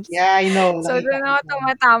materials. Yeah, I know. So, Nakita dun ko ako siya.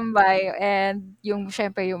 tumatambay and yung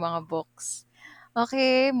syempre yung mga books.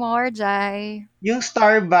 Okay, more, Jai. Yung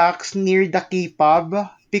Starbucks near the K-pub.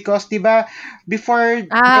 Because, di ba, before,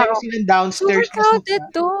 Ah, meron oh. silang Super downstairs na crowded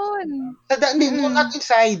sofa. dun. No, not Mm.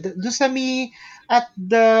 inside. Doon sa at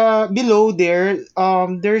the, below there,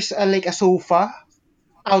 there's like a sofa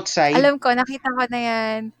outside. Alam ko, nakita ko na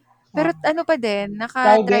yan. Pero Um, ano pa din,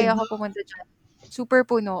 naka-try Crowded. ako pumunta diyan. Super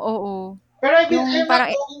puno, oo. Pero Yung I'm not parang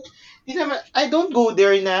going, di naman, I don't go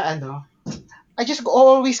there na I just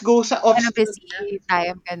always go sa off busy season.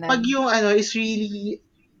 time, Pag gano'n. yung is really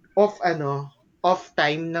off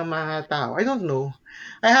time ng mga tao. I don't know.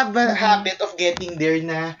 I have a Mm. habit of getting there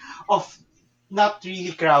na off, not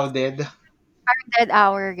really crowded. Parang dead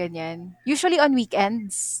hour, ganyan. Usually on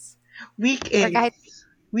weekends or kahit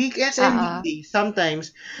Weekends and oo. weekdays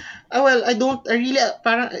sometimes. Well, I really,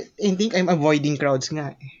 parang, I think I'm avoiding crowds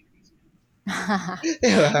nga eh.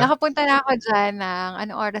 Diba? Nakapunta na ako diyan ng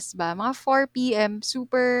anong oras ba, mga 4 PM,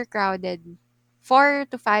 super crowded. 4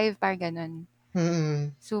 to 5 parang gano'n.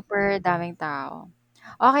 Mm. Super daming tao.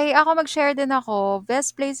 Okay, ako mag-share din ako,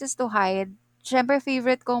 best places to hide. Siyempre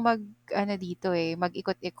favorite kong mag-ano dito, eh,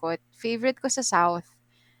 mag-ikot-ikot. Favorite ko sa South,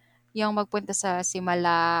 yung magpunta sa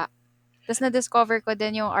Simala. Tas na-discover ko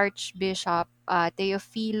din yung Archbishop,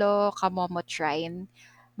 Teofilo Kamomot Shrine.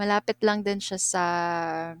 Malapit lang din siya sa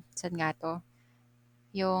saan nga 'to?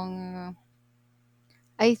 Yung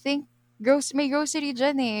I think may grocery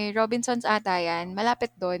diyan, eh, Robinsons ata 'yan,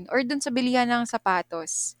 malapit dun or dun sa bilihan ng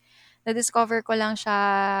sapatos. Na-discover ko lang siya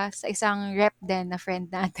sa isang rep din na friend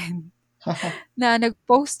natin na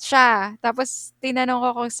nag-post siya. Tapos tinanong ko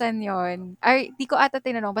kung saan yun. Ay, di ko ata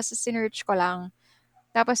tinanong, basta sinearch ko lang.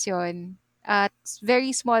 Tapos yun, at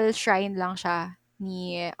very small shrine lang siya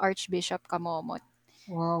ni Archbishop Kamomot.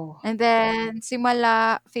 Wow. And then,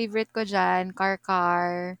 Simala, favorite ko dyan,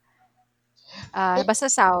 Karkar, Eh, basta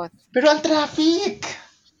South. pero ang traffic!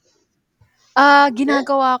 Eh?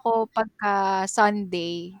 Ginagawa ko pagka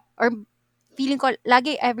Sunday or feeling ko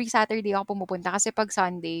lagi every Saturday ako pumupunta kasi 'pag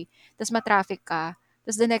Sunday ta's ma-traffic ka,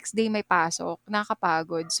 ta's the next day may pasok,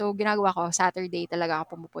 nakakapagod. So, ginagawa ko Saturday talaga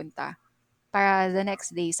ako pumupunta para the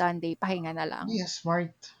next day, Sunday, pahinga na lang. Yes,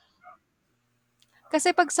 smart. Kasi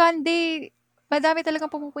 'pag Sunday, madami talagang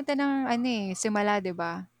pumupunta ng ano, eh, simula, 'di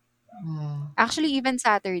ba? Mm, Actually, even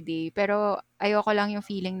Saturday, pero ayoko lang yung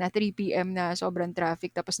feeling na 3 PM na sobrang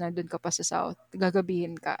traffic tapos nandun ka pa sa South,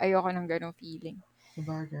 gagabihin ka. Ayoko ng gano'ng feeling.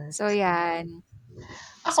 sabagay. So 'yan,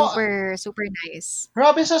 Ako, super, super nice.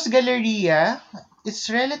 Robinson's Galleria, it's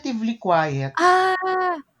relatively quiet.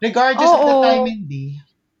 Ah, Regardless of the time oo. and day.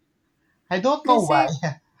 I don't know why.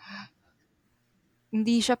 Kasi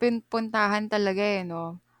hindi siya puntahan talaga, eh,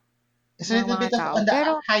 'no, It's a ng little mga bit of tao. on the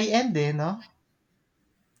Pero high end eh, no?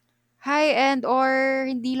 high-end or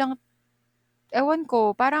hindi lang ewan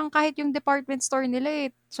ko, parang kahit yung department store nila, eh,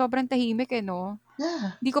 sobrang tahimik, eh, 'no?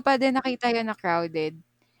 Yeah, Hindi ko pa din nakita yun na crowded.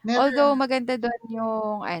 Although never. maganda dun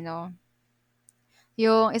yung ano,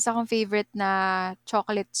 yung isa kong favorite na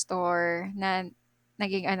chocolate store na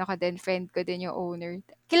naging ano ko din, friend ko din yung owner.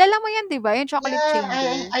 Kilala mo yan, 'di ba? Yung Chocolate Yeah,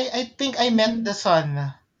 Chamber. I think I met Mm. the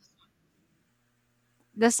sun.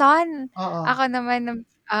 The Sun. Oo. Ako naman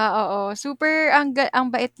oo. Super ang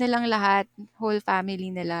bait nilang lahat, whole family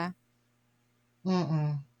nila.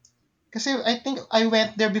 Mm. Kasi I think I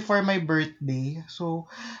went there before my birthday. So,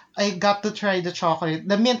 I got to try the chocolate.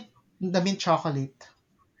 The mint chocolate.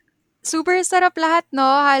 Super sarap lahat 'no,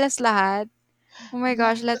 halos lahat. Oh my Yeah,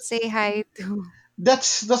 gosh, let's say hi to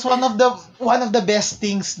that's one of the best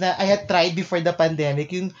things na I had tried before the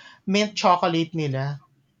pandemic, yung mint chocolate nila.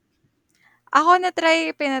 ako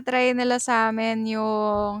pinatry nila sa'min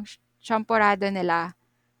yung champorado nila.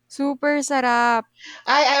 Super sarap.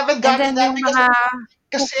 I haven't And gotten then that yung because mga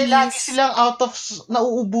kasi lagi cookies. silang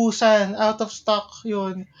nauubusan, out of stock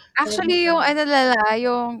yun. Actually, yung ano nila,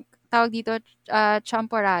 yung tawag dito,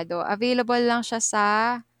 champorado, available lang siya sa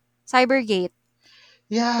Cybergate.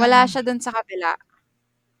 Yeah. Wala siya dun sa kabila,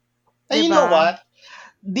 And 'di you know ba? what?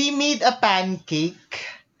 They made a pancake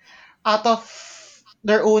out of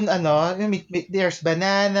their own ano, there's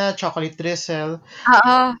banana, chocolate drizzle.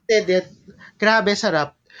 Oo, Did it. Grabe,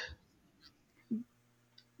 sarap.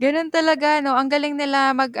 gano'n talaga 'no, ang galing nila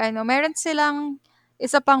mag-ano, meron silang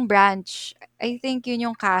isa pang branch, I think 'yun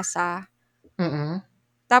yung Casa. Mm-mm.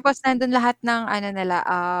 Tapos nandun lahat ng ano nila,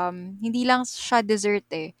 hindi lang siya dessert,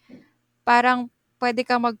 eh, parang puwede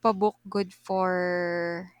kang magpa-book good for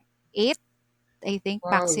 8, I think Wow.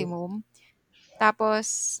 maximum.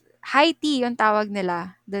 Tapos high tea yung tawag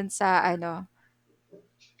nila dun sa ano,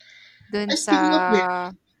 dun Ay, sa speaking of which,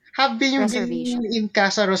 have you been reservation. in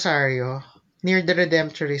Casa Rosario near the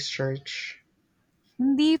Redemptorist Church?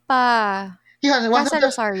 Hindi pa. Yun, one of Casa the,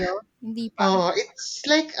 Rosario? Hindi pa. it's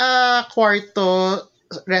like a kwarto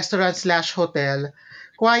restaurant slash hotel.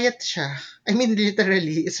 Quiet siya. I mean,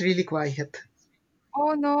 literally, it's really quiet.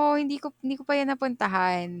 Oh, no, hindi ko pa yan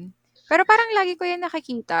napuntahan. Pero parang lagi ko yan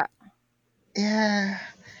nakikita. Yeah,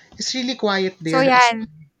 it's really quiet So there. As yan,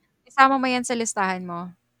 isama mo yan sa listahan mo.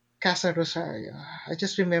 Casa Rosario. I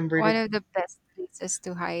just remembered One it. of the best places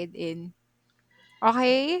to hide in.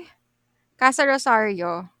 Okay? Casa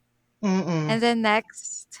Rosario. Mm-mm. And then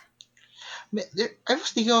next, I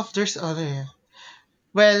was thinking of there's other.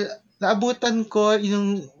 Well, naabutan ko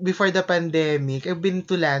yung before the pandemic. I've been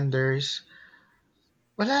to Landers.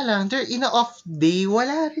 Wala lang. They're in a off day.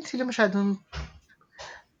 Wala rin sila masyadong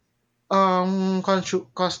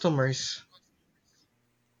customers.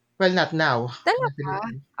 Well, not now. talaga?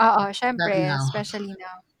 Definitely. Oo, Not syempre, now. especially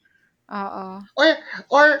now. Oo.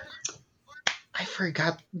 Or I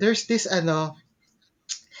forgot. There's this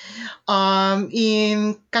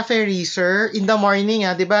in Cafe Racer in the morning,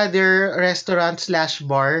 'di ba? Their restaurant slash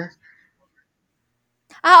bar,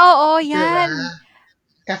 Oo, 'di ba? yan.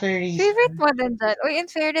 Cafe Racer. Favorite mo din diyan? Uy, in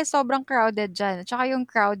fairness, sobrang crowded diyan. Tsaka yung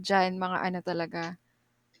crowd diyan, mga ano talaga,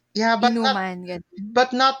 Yeah, inuman, ganun.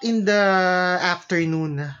 but not in the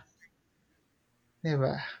afternoon, 'di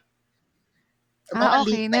ba? Mga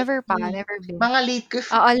late Okay. night, Never pa, never been. mga late if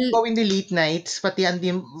Oo, you go in the late nights, pati and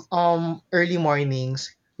the early mornings.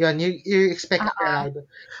 Yun, you expect a oo, crowd.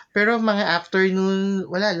 Pero mga afternoon,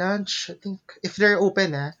 wala lunch. I think if they're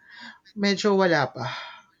open medyo wala pa.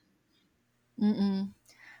 mm.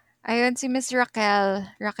 Ayun si Miss Raquel.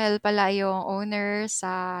 Raquel pala yung owner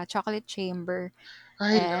sa Chocolate Chamber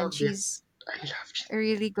I and love it. she's I love it. a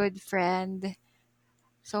really good friend.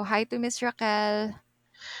 So, hi to Miss Raquel.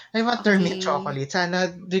 I want their mint Okay. chocolate. Sana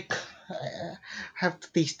I have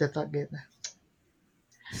to taste that again.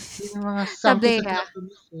 Yung mga something sa Tablea.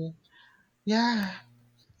 Japanese Yeah.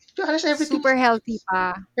 To be honest, Super healthy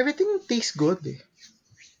pa. everything tastes good eh.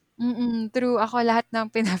 True. Ako lahat ng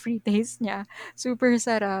pina-free taste niya, super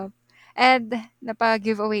sarap. And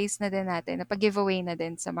napa-giveaways na din natin, napa-giveaway na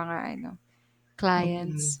din sa mga ano, Mm.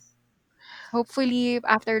 clients. Hopefully,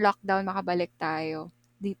 after lockdown, makabalik tayo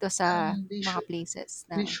dito sa They mga should places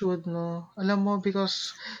They na should, no? Alam mo,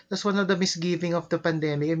 because that's one of the misgiving of the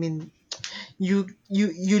pandemic. I mean, you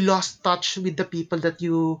lost touch with the people that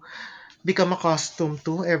you become accustomed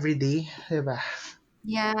to every day, diba?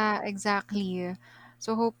 yeah, exactly.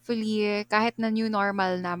 So hopefully, kahit na new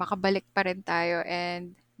normal na, makabalik pa rin tayo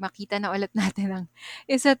and makita na ulit natin ang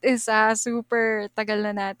isa't isa. Super tagal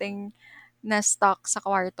na nating na-stuck sa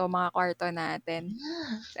kwarto, mga kwarto natin.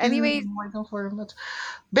 Yeah, it's Anyway, been more than 4 months.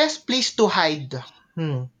 Best place to hide.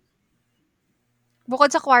 Hmm. bukod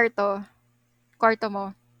sa kwarto, kwarto mo.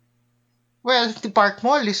 Well, the Park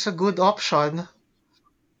Mall is a good option.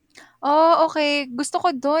 Oh, okay. Gusto ko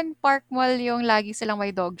dun, Park Mall, yung lagi silang may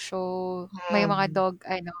dog show, may mga Hmm. dog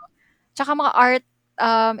ano, tsaka mga art,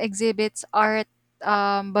 exhibits, art,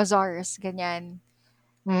 bazaars, ganyan,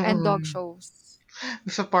 and dog Mm-mm. shows.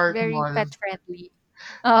 Sa Park Very Mall. pet friendly.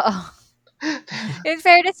 Oo. In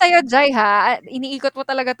fairness sa'yo, Jai, ha, iniikot mo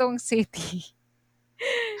talaga 'tong city.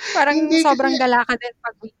 Parang Hindi kasi sobrang gala ka din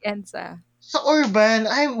 'pag weekends, ah. sa urban,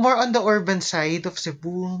 I'm more on the urban side of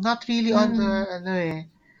Cebu. Not really on the, Mm.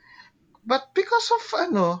 But because of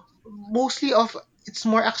mostly of it's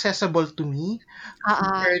more accessible to me Oo,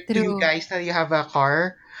 compared to you true. guys that you have a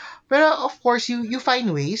car. But of course, you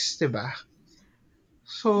find ways, diba?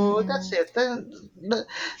 So that's Mm. it. And,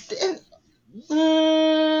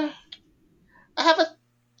 mm, I haven't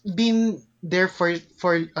been there for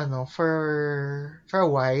a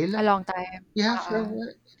while. A long time. Yeah, for a Oo. while.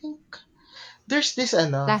 I think there's this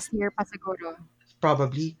Last year pa siguro.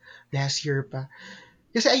 probably last year pa.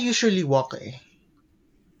 Kasi I usually walk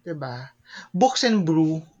 'di ba? Books and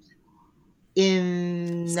Brew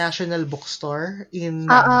in National Bookstore in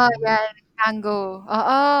Oo, Mango. yan, mango,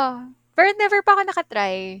 oo. Pero never pa ako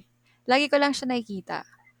naka-try. Lagi ko lang siya nakikita.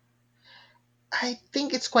 I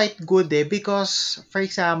think it's quite good because, for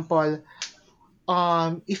example,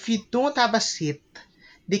 if you don't have a seat,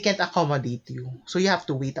 they can't accommodate you. So you have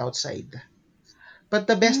to wait outside. But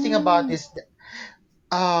the best thing about Mm. is,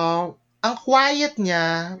 ang quiet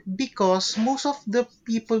niya because most of the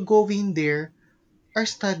people going there are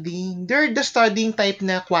studying. They're the studying type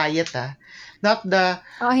na quiet, ah. Not the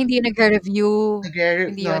Hindi yung nagre-review,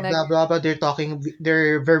 hindi no, yung blah blah blah. They're talking,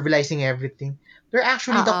 they're verbalizing everything. They're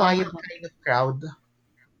actually the quiet oo. kind of crowd.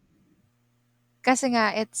 Kasi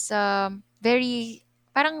nga it's, very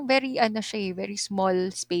parang very ano siya, very small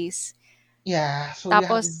space. Yeah, so you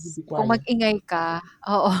have Tapos to be kung quiet. mag-ingay ka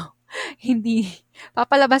oo, hindi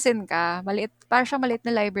papalabasin ka. Maliit parang siyang maliit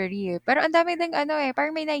na library, eh. Pero ang dami ding ano, eh,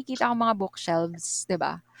 parang may nakikita akong mga bookshelves, 'di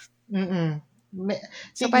ba? Mm-mm.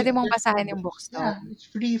 So, Think puwede mong there's no basahin yung books. books Yeah, dun. it's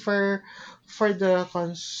free for the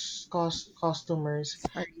customers.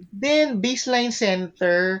 Sorry. Then baseline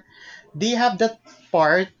center, they have that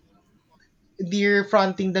part. They're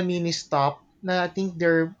fronting the mini stop. Na I think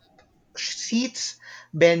they're seats,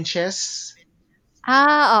 benches.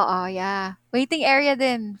 Oo, yeah. Waiting area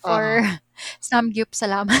din for Uh, Samgyup,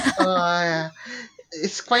 salamat.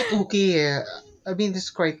 it's quite okay. I mean, it's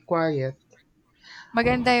quite quiet.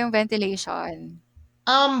 Maganda yung ventilation.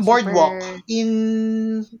 Boardwalk Super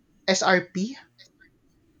in SRP,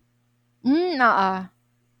 oo.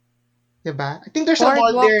 diba? I think there's a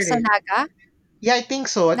mall Boardwalk there, sa eh. Naga? Yeah, I think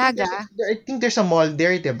so. Naga? I think there's a mall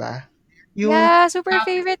there, 'di ba? Yung Yeah, super half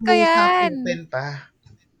favorite ko closed, half yan. open pa.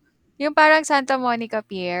 Yung parang Santa Monica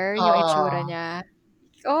Pier, yung itsura Oo. niya.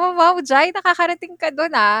 Oh, wow, Jai, nakakarating ka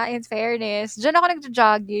dun, in fairness. Diyan ako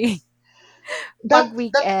nagjo-jogging 'pag That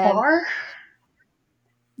weekend. far?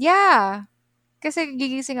 Yeah, kasi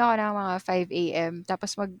gigising ako ng mga 5 AM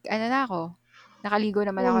tapos ano na ako, nakaligo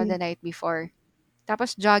naman ako Hmm, the night before.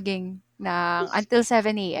 Tapos jogging ng until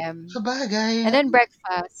 7 AM. sabagay. And then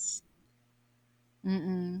breakfast.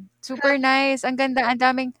 Super Grabe, nice, ang ganda, ang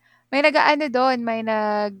daming may nag-aano dun, may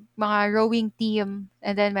mga rowing team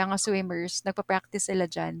and then mga swimmers, nagpa-practice sila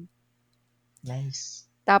diyan. nice.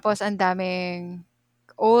 Tapos ang daming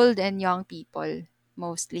old and young people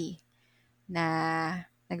mostly na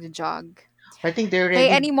nagjo-jog. I think they're Okay,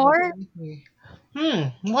 ready. any more?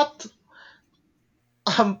 What?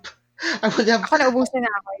 Um, I would have Ako naubusan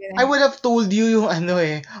na ako, yun I na. would have told you yung ano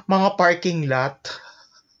eh, mga parking lot.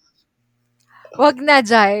 Wag na,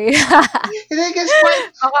 Jai. Hindi, kasi quite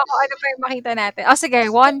Baka kung ano pa yung makita natin. O sige,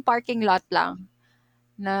 one parking lot lang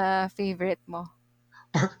na favorite mo.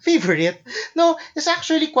 favorite. No, it's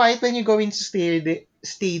actually quiet when you go in to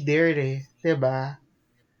stay there eh. 'Di ba?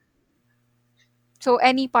 So,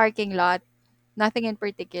 any parking lot, nothing in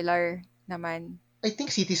particular naman. I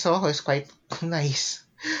think City Soho is quite nice.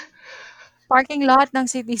 Parking lot ng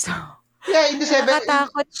City Zoo. Yeah, in the seven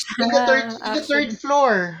Nakakatakot siya, in the third actually.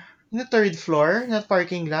 floor. In the third floor, not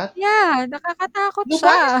parking lot. Yeah, nakakatakot Nobody's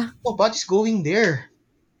siya. nobody's going there.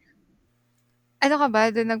 Ano ka ba,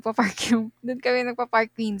 dun kami nagpa-park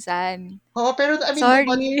minsan. Oh, pero I mean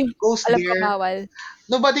nobody Sorry, goes alam ko there. bawal.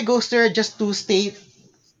 Nobody goes there just to stay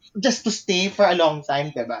for a long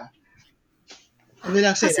time, 'di ba? Ano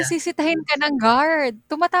lang Kasi sila. sisitahin ka ng guard.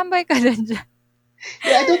 Tumatambay ka lang diyan.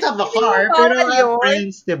 Yeah, I don't have a Hindi ba car, pero bawal I have yun?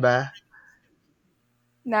 friends, 'di ba?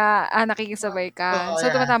 Nakikisabay ka. Oo, So,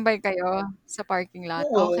 yeah. tumatambay kayo sa parking lot.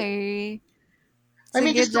 Oo. Okay. I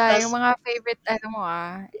mean, Sige, just to Jai, yung pass, mga favorite ano mo,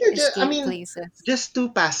 yeah, I escape mean, places. just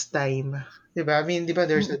to pass time. 'Di ba? I mean, 'di ba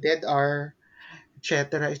there's Mm. a dead hour,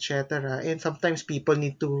 etc., etc. And sometimes people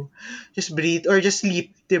need to just breathe or just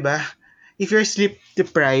sleep, 'di ba? If you're sleep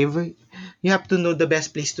deprived, you have to know the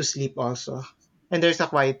best place to sleep also. And there's a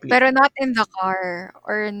quiet place. Pero not in the car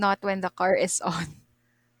or not when the car is on.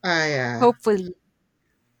 Ah, yeah. Hopefully.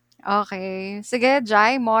 Okay. Sige,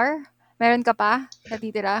 Jai, more? Meron ka pa?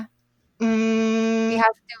 Natitira? We Mm,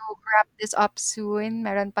 have to wrap this up soon.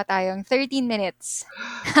 Meron pa tayong 13 minutes.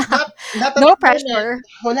 not at the No moment. pressure.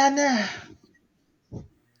 Wala na.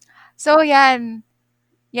 So, yan.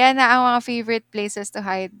 Yan na ang mga favorite places to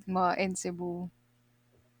hide mo in Cebu.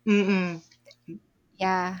 Mm-mm.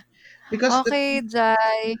 Yeah. Because Okay,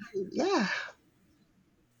 Jai. yeah,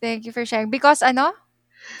 Thank you for sharing. Because ano?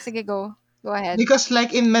 Sige, go. Go ahead. because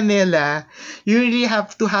like in Manila, you really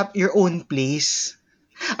have to have your own place.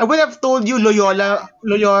 I would have told you Loyola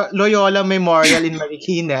Memorial in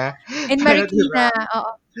Marikina. In Pero di ba? Marikina,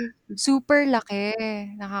 oo. Super laki.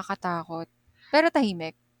 Nakakatakot. Pero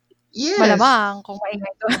tahimik. Yes. Malamang kung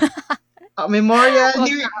maingay to. Memorial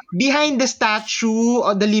Wag near na. behind the statue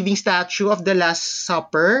or the living statue of the Last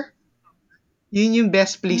Supper. Yun yung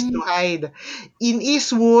best place to Hmm, hide. In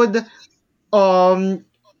Eastwood, um,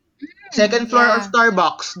 second floor of yeah.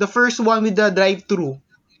 Starbucks, the first one with the drive-through.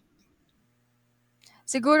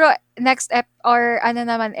 Siguro next or ano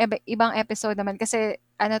naman, ibang episode naman kasi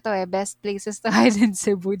ano 'to, eh, best places to hide in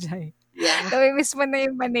Cebu, Jai. Yeah. Namimiss mo na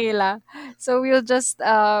yung Manila. So, we'll just,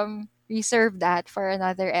 reserve that for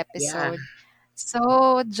another Yeah. episode. So,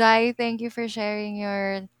 Jai, thank you for sharing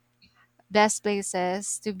your best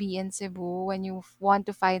places to be in Cebu when you want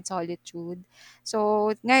to find solitude.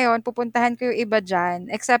 So, ngayon pupuntahan ko yung iba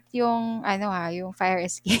diyan except yung ano, yung fire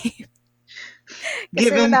escape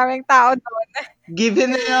kasi Given, madaming tao do'n.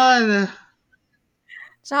 given na yun.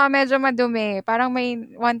 Tsaka medyo madumi. Parang may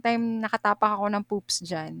one time nakatapak ako ng poops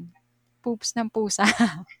diyan. Poops ng pusa,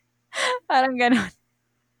 parang gano'n.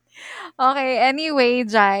 Okay, anyway,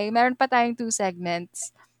 Jai, meron pa tayong two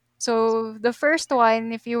segments. So, the first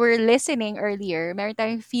one, if you were listening earlier, meron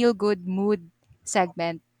tayong feel good mood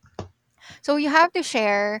segment. So, you have to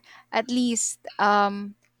share at least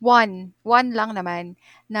one lang naman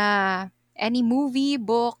na any movie,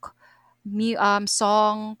 book,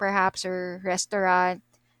 song perhaps or restaurant,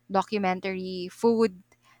 documentary, food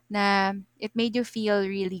na it made you feel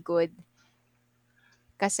really good.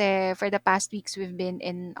 Kasi for the past weeks we've been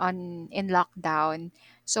in lockdown.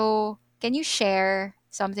 So, can you share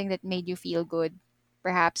something that made you feel good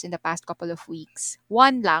perhaps in the past couple of weeks?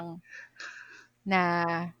 One lang na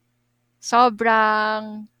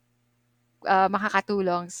sobrang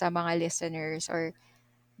makakatulong sa mga listeners or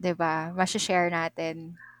 'di ba, share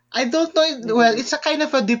natin I don't know. with Well, you. it's a kind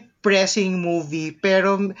of a depressing movie,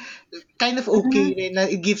 pero kind of okay Mhm. rin na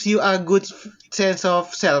it gives you a good sense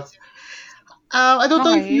of self. I don't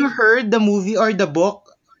know if you Okay. heard the movie or the book.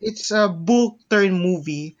 It's a book turned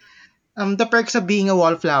movie. The Perks of Being a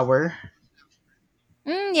Wallflower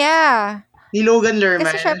Yeah. ni Logan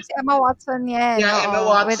Kasi Lerman. siyempre si Emma Watson 'yan, Yeah, Emma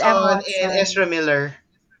oo, with Emma Watson and Watson. Ezra Miller.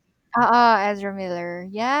 Oo, Ezra Miller.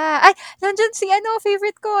 Yeah. Ay, nandiyan si ano,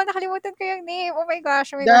 favorite ko, nakalimutan ko yung name. Oh my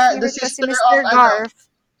gosh, The favorite ko si sister Mr. of ano, Garf.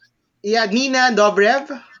 yeah, Nina Dobrev.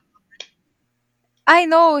 I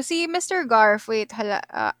know, si Mr. Garf. Wait, hala,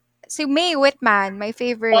 si May Whitman, my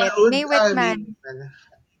Paul favorite. Rudd. May May, Whitman.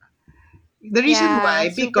 the reason Yeah, why,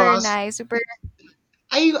 super because nice, super.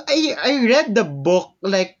 I read the book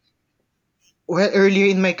like well earlier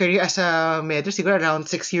in my career as a medyo siguro around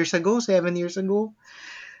 6 years ago, 7 years ago.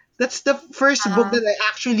 That's the first book Uh-uh, that I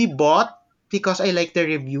actually bought because I like the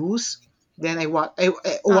reviews. Then I watched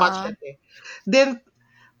uh-uh. it. Eh. Then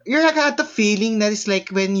you're like at the feeling that it's like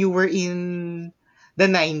when you were in the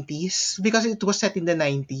 90s because it was set in the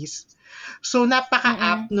 90s. So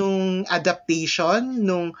Mm-mm. napaka-apt nung adaptation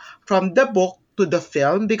nung from the book to the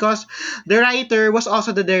film because the writer was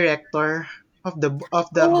also the director of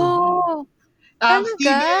the movie. Oh,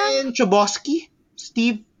 talaga?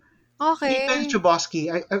 Stephen Okay. Chbosky.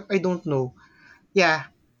 I don't know. Yeah.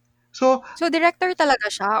 So So, director talaga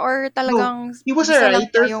siya or no, talagang he was a gisa lang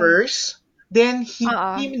writer niya yung first. Then he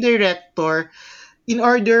oo. became director in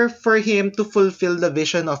order for him to fulfill the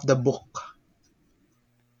vision of the book.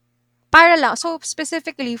 Para lang so,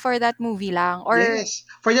 specifically for that movie lang or Yes,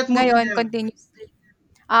 for that movie ngayon na continuously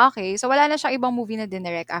okay. So, wala na siyang ibang movie na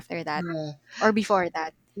dinirect after that na or before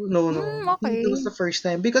that? no. I think that was Okay. the first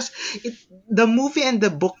time because the movie and the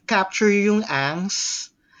book capture yung angst,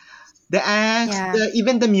 Yeah.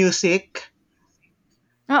 even the music.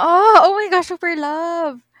 Oo, oh my gosh, super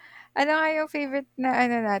love. Ano nga yung favorite na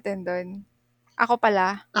ano natin dun? Ako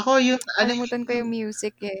pala, Ako kalimutan ko yung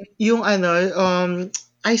music, eh. yung ano,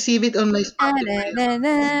 I save it on my Spotify.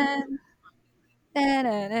 Tanananan,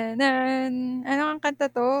 tanananan. Ano ngang kanta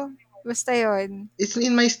 'to? Basta yun. It's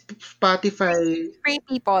in my Spotify. Free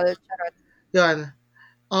People, charot. Yun.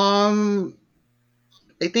 Um,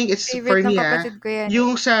 I think it's for Favorite ng me kapatid ko yan, eh.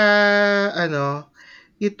 yung sa ano,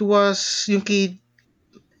 it was yung Keith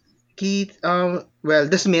well,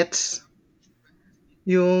 The Smiths,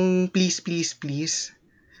 yung Please Please Please.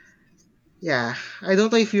 Yeah, I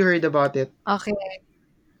don't know if you heard about it. Okay.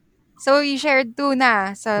 So, you shared 2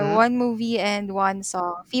 na. So, Hmm? one movie and one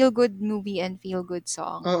song. Feel-good movie and feel-good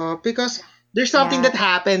song. Oo, because there's something Yeah. that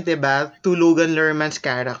happened, 'di ba, to Logan Lerman's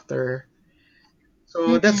character.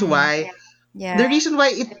 So that's Mm. why Yeah. the reason why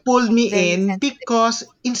it pulled me Very in sensitive. because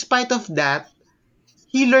in spite of that,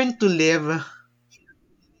 he learned to live,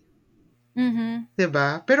 Mhm. 'di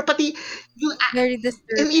ba? Pero pati yung Very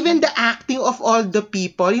and even disturbing. the acting of all the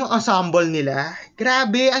people, yung ensemble nila,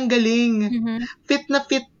 grabe, ang galing. Mhm. Fit na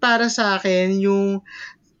fit para sa akin yung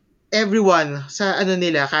everyone sa ano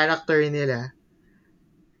nila, character nila.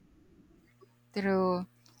 True.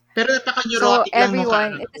 Pero So, napaka-neurotic lang nung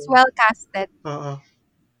everyone, it is character. well casted. Oo.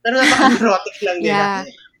 Pero napaka-neurotic lang nila. Yeah.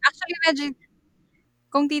 Actually, medyo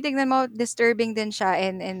kung titignan mo, disturbing din siya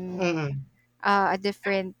in Mm. a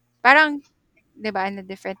different parang 'di ba, in a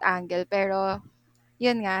different angle. Pero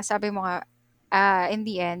yun nga, sabi mo nga, in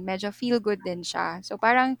the end, medyo feel good din siya. So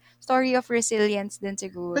parang story of resilience din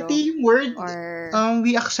Pati siguro. yung word, Or,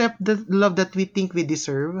 we accept the love that we think we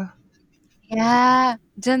deserve. yeah,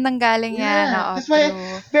 dyan nanggaling yan. Yeah, Oo, that's why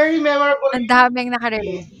true. very memorable Ang daming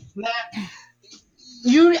nakarelate. na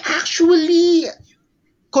you actually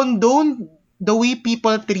condone the way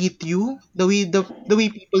people treat you, the way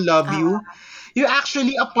people love Oo, you. You're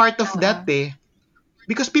actually a part of that, oo. eh.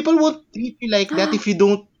 Because people won't treat you like that if you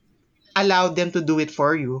don't allow them to do it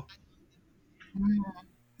for you. Mm,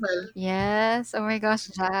 Well, yes. Oh my gosh,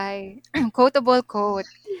 Jai. Quotable quote.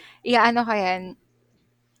 Iaano ko yan,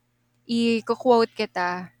 i-quote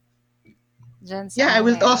kita dyan sa yeah, I ano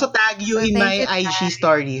na will yan. also tag you So, in thank my you, IG Jai.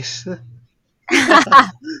 stories.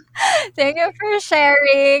 Thank you for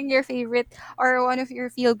sharing your favorite or one of your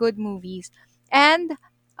feel good movies. And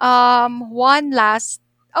one last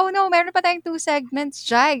oh no, meron pa tayong two segments,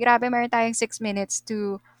 Jai. Grabe, meron tayong 6 minutes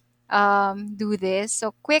to do this.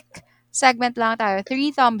 So quick segment lang tayo.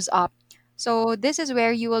 Three thumbs up. So this is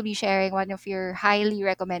where you will be sharing one of your highly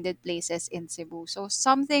recommended places in Cebu. So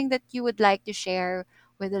something that you would like to share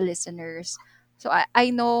with the listeners. So I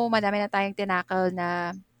know madami na tayong tinakal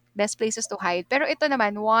na best places to hide. Pero ito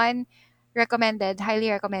naman, one highly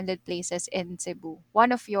recommended places in Cebu.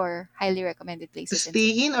 One of your highly recommended To places in stay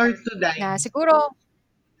Cebu. in or to Na dine? siguro,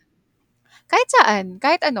 kahit saan,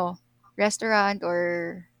 kahit ano, restaurant or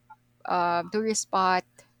tourist spot,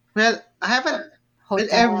 Well, I haven't. Well, hotel.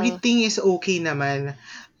 everything is okay naman.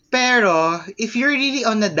 Pero, if you're really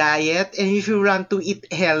on a diet and if you want to eat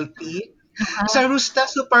healthy, sa Rusta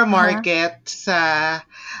Uh-huh. Supermarket sa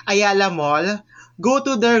Ayala Mall, go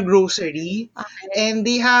to their grocery Okay. and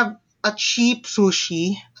they have a cheap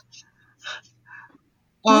sushi.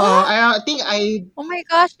 Oo, Huh? I think Oh my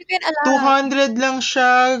gosh, you can allow. 200 lang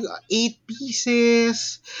siya, 8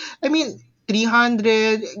 pieces. I mean,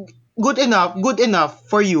 300, good enough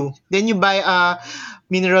for you. Then you buy a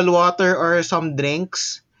mineral water or some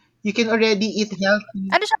drinks. You can already eat healthy.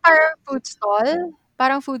 Ano siya, parang food stall?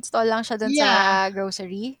 Parang food stall lang siya dun sa Yeah,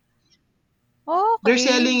 grocery? they're Okay.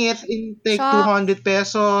 selling it in like Shocks. 200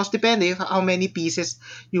 pesos, depende if how many pieces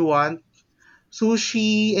you want.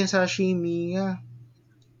 Sushi and sashimi, yeah.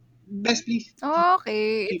 Best place.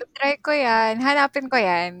 Okay, Cheap. ita-try ko yan. Hanapin ko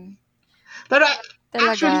yan. Pero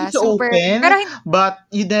Talaga, actually, it's super. open, Pero but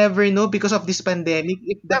you never know because of this pandemic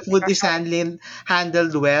if the true, food true, is true.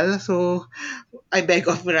 handled well. So I beg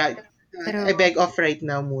off right. True. I beg off right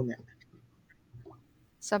now muna.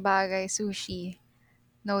 Sa bagay, sushi.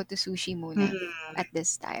 No to sushi muna Hmm. at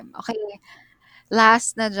this time. Okay,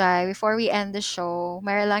 last na Jai, before we end the show,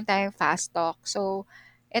 meron lang tayong fast talk. So,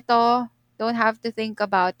 ito, don't have to think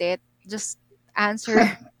about it. Just answer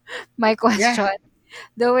my Yeah. question.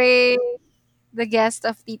 The way the guests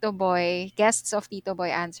of Tito Boy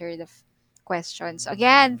answer the questions.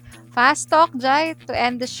 Again, fast talk, Jai, to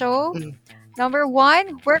end the show. Mm. Number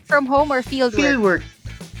one, work from home or field work? Field work.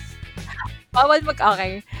 Bawal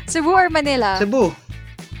okay. Cebu or Manila? Cebu.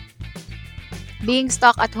 Being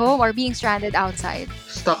stuck at home or being stranded outside?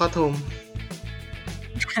 Stuck at home.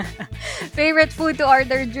 Favorite food to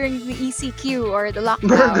order during the ECQ or the lockdown?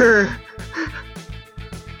 Burger.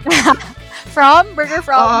 From? Burger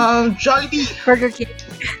from? Jollibee. Burger King.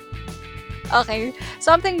 Okay.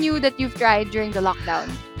 Something new that you've tried during the lockdown?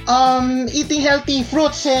 Eating healthy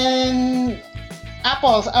fruits and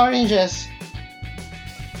apples, oranges.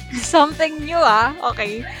 Something new, ah.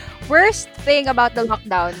 Okay. Worst thing about the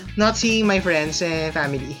lockdown? Not seeing my friends and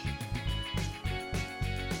family.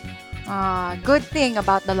 Good thing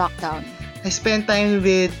about the lockdown? I spend time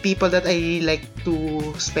with people that I really like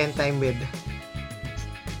to spend time with.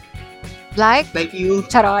 Like? Like you.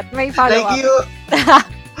 Charot. May Like follow-up. you.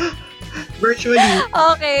 Virtually.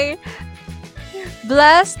 Okay.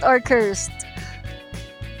 Blessed or cursed?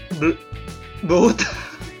 B- both.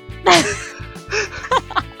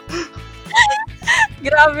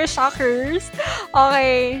 Grabe siya, cursed.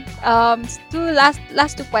 Okay.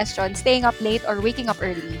 Last two questions. Staying up late or waking up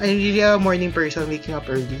early? I'm really a morning person, waking up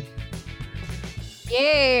early.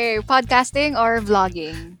 Yay! Podcasting or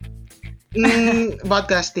vlogging?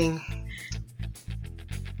 Podcasting.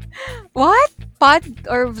 What? Pod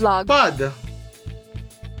or vlog? Pod.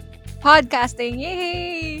 Podcasting.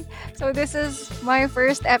 Yay! So this is my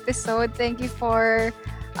first episode. Thank you for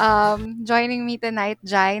joining me tonight,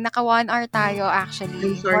 Jai. Naka 1 hour tayo I'm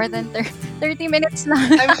actually. More sorry. than 30 minutes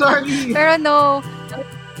lang. I'm sorry. Pero no,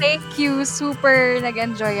 thank you. Super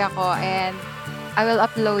nag-enjoy ako and I will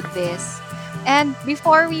upload this. And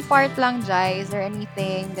before we part lang, Jai, is there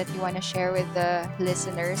anything that you want to share with the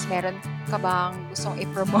listeners? Meron ka bang gustong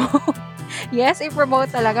i-promote? Yes, i-promote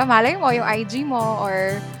talaga. Malay mo yung IG mo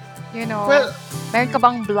or, you know, Well, meron ka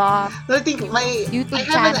bang blog, I think I YouTube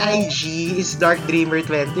have an channel? IG, it's Dark Dreamer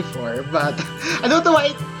 24, but I don't know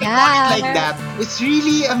why I call it like Yeah. that. It's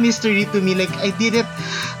really a mystery to me. Like I did it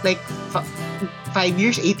like 5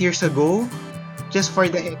 years, 8 years ago, just for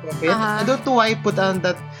the heck of it. I Uh-huh. don't know why I put on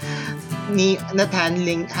that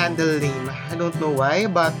handle name. I don't know why,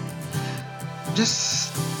 but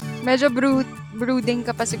just Medyo brooding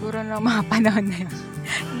ka pa siguro ng mga panahon na yun.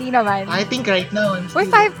 Hindi naman. I think right now I'm Uy,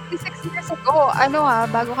 still 5 to 6 years ago,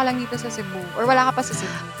 bago ka lang dito sa Cebu. Or wala ka pa sa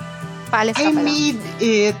Cebu. Paalis I ka pa lang. made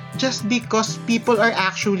it just because people are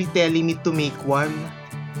actually telling me to make one.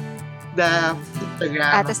 The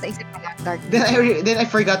Instagram. Tapos naisip mo lang, dark Then I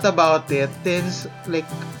forgot about it. Then like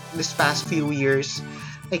this past few years,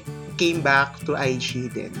 I came back to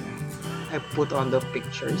IG. Then I put on the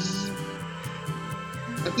pictures.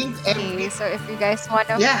 I think Okay, so if you guys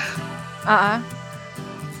wanna, yeah.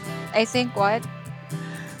 I think what?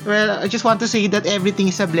 Well, I just want to say that everything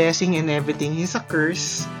is a blessing and everything is a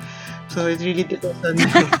curse. So it really depends on you.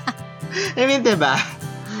 I mean, diba?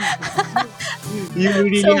 You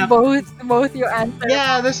really So have. both you answer.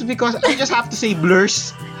 Yeah, that's because I just have to say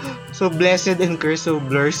blurs. So blessed and cursed, so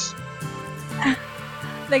blurs.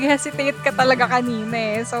 Nag-hesitate ka talaga kanina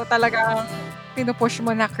eh. So talagang pinupush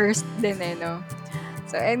mo na cursed din eh, no?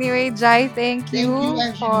 So anyway, Jai, thank Thank you, you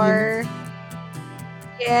Angeline. for...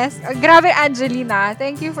 Yes. Grabe, Angelina.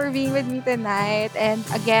 Thank you for being with me tonight. And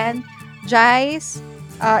again, Jai's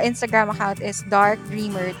Instagram account is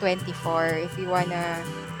darkdreamer24 if you wanna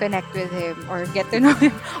connect with him or get to know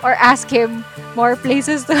him or ask him more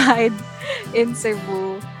places to hide in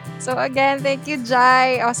Cebu. So again, thank you,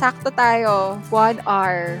 Jai. O, sakto tayo. 1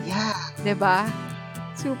 hour. Yeah. 'Di ba?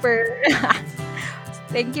 Super.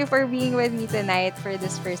 Thank you for being with me tonight for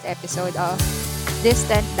this first episode of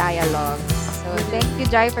Distant Dialogue. So thank you,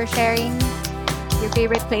 Jai, for sharing your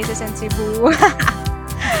favorite places in Cebu.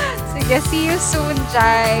 Sige, see you soon,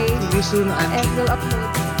 Jai. See you soon, And Angie. we'll upload